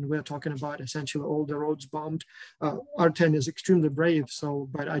destruction? We're talking about essentially all the roads bombed. Artem is extremely brave,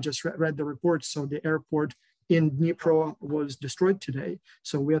 but I just read the reports. So the airport in Dnipro was destroyed today.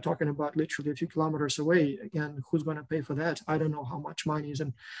 So we are talking about literally a few kilometers away. Again, who's going to pay for that? I don't know how much money is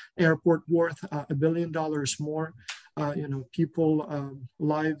an airport worth, $1 billion more. People,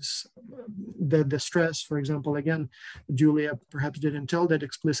 lives, the stress, for example, again, Julia perhaps didn't tell that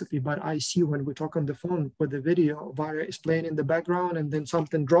explicitly, but I see when we talk on the phone with the video, Varya is playing in the background and then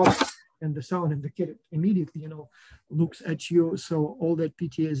something drops and the sound, and the kid immediately, looks at you. So all that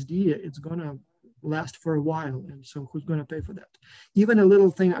PTSD, it's gonna last for a while. And so who's going to pay for that? Even a little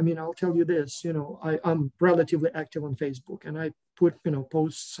thing, I'll tell you this, I'm relatively active on Facebook, and I put,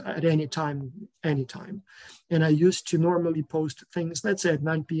 posts at any time. And I used to normally post things, let's say at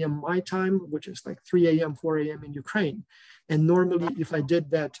 9 p.m. my time, which is like 3 a.m., 4 a.m. in Ukraine. And normally if I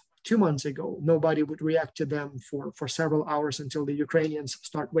did that 2 months ago, nobody would react to them for several hours until the Ukrainians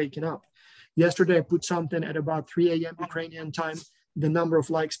start waking up. Yesterday, I put something at about 3 a.m. Ukrainian time. The number of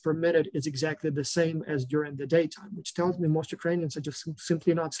likes per minute is exactly the same as during the daytime, which tells me most Ukrainians are just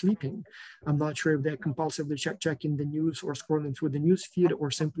simply not sleeping. I'm not sure if they're compulsively checking the news or scrolling through the news feed, or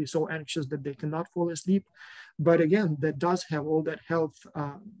simply so anxious that they cannot fall asleep. But again, that does have all that health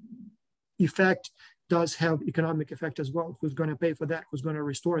effect, does have economic effect as well. Who's going to pay for that? Who's going to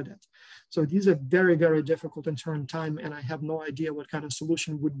restore that? So these are very, very difficult in turn time, and I have no idea what kind of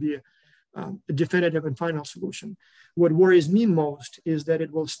solution would be a definitive and final solution. What worries me most is that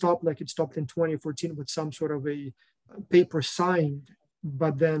it will stop like it stopped in 2014 with some sort of a paper signed,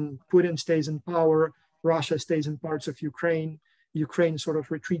 but then Putin stays in power, Russia stays in parts of Ukraine, Ukraine sort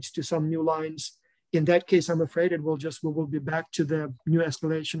of retreats to some new lines. In that case, I'm afraid we will be back to the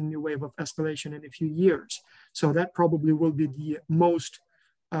new wave of escalation in a few years. So that probably will be the most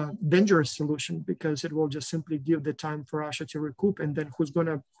dangerous solution, because it will just simply give the time for Russia to recoup, and then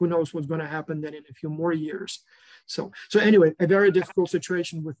who knows what's going to happen then in a few more years. So anyway, a very difficult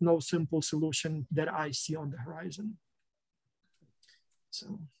situation with no simple solution that I see on the horizon.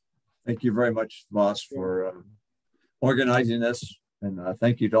 So thank you very much, Vas, for organizing this, and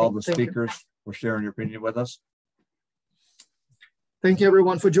thank you to all the speakers for sharing your opinion with us. Thank you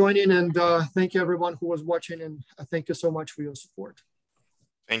everyone for joining, and thank you everyone who was watching, and thank you so much for your support.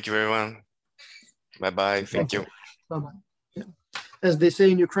 Thank you everyone. Bye-bye. Thank you. Bye-bye. Yeah. As they say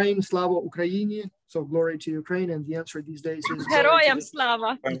in Ukraine, Slava Ukraini, so glory to Ukraine, and the answer these days is Героям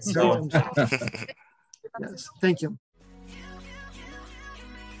слава. Yes, thank you.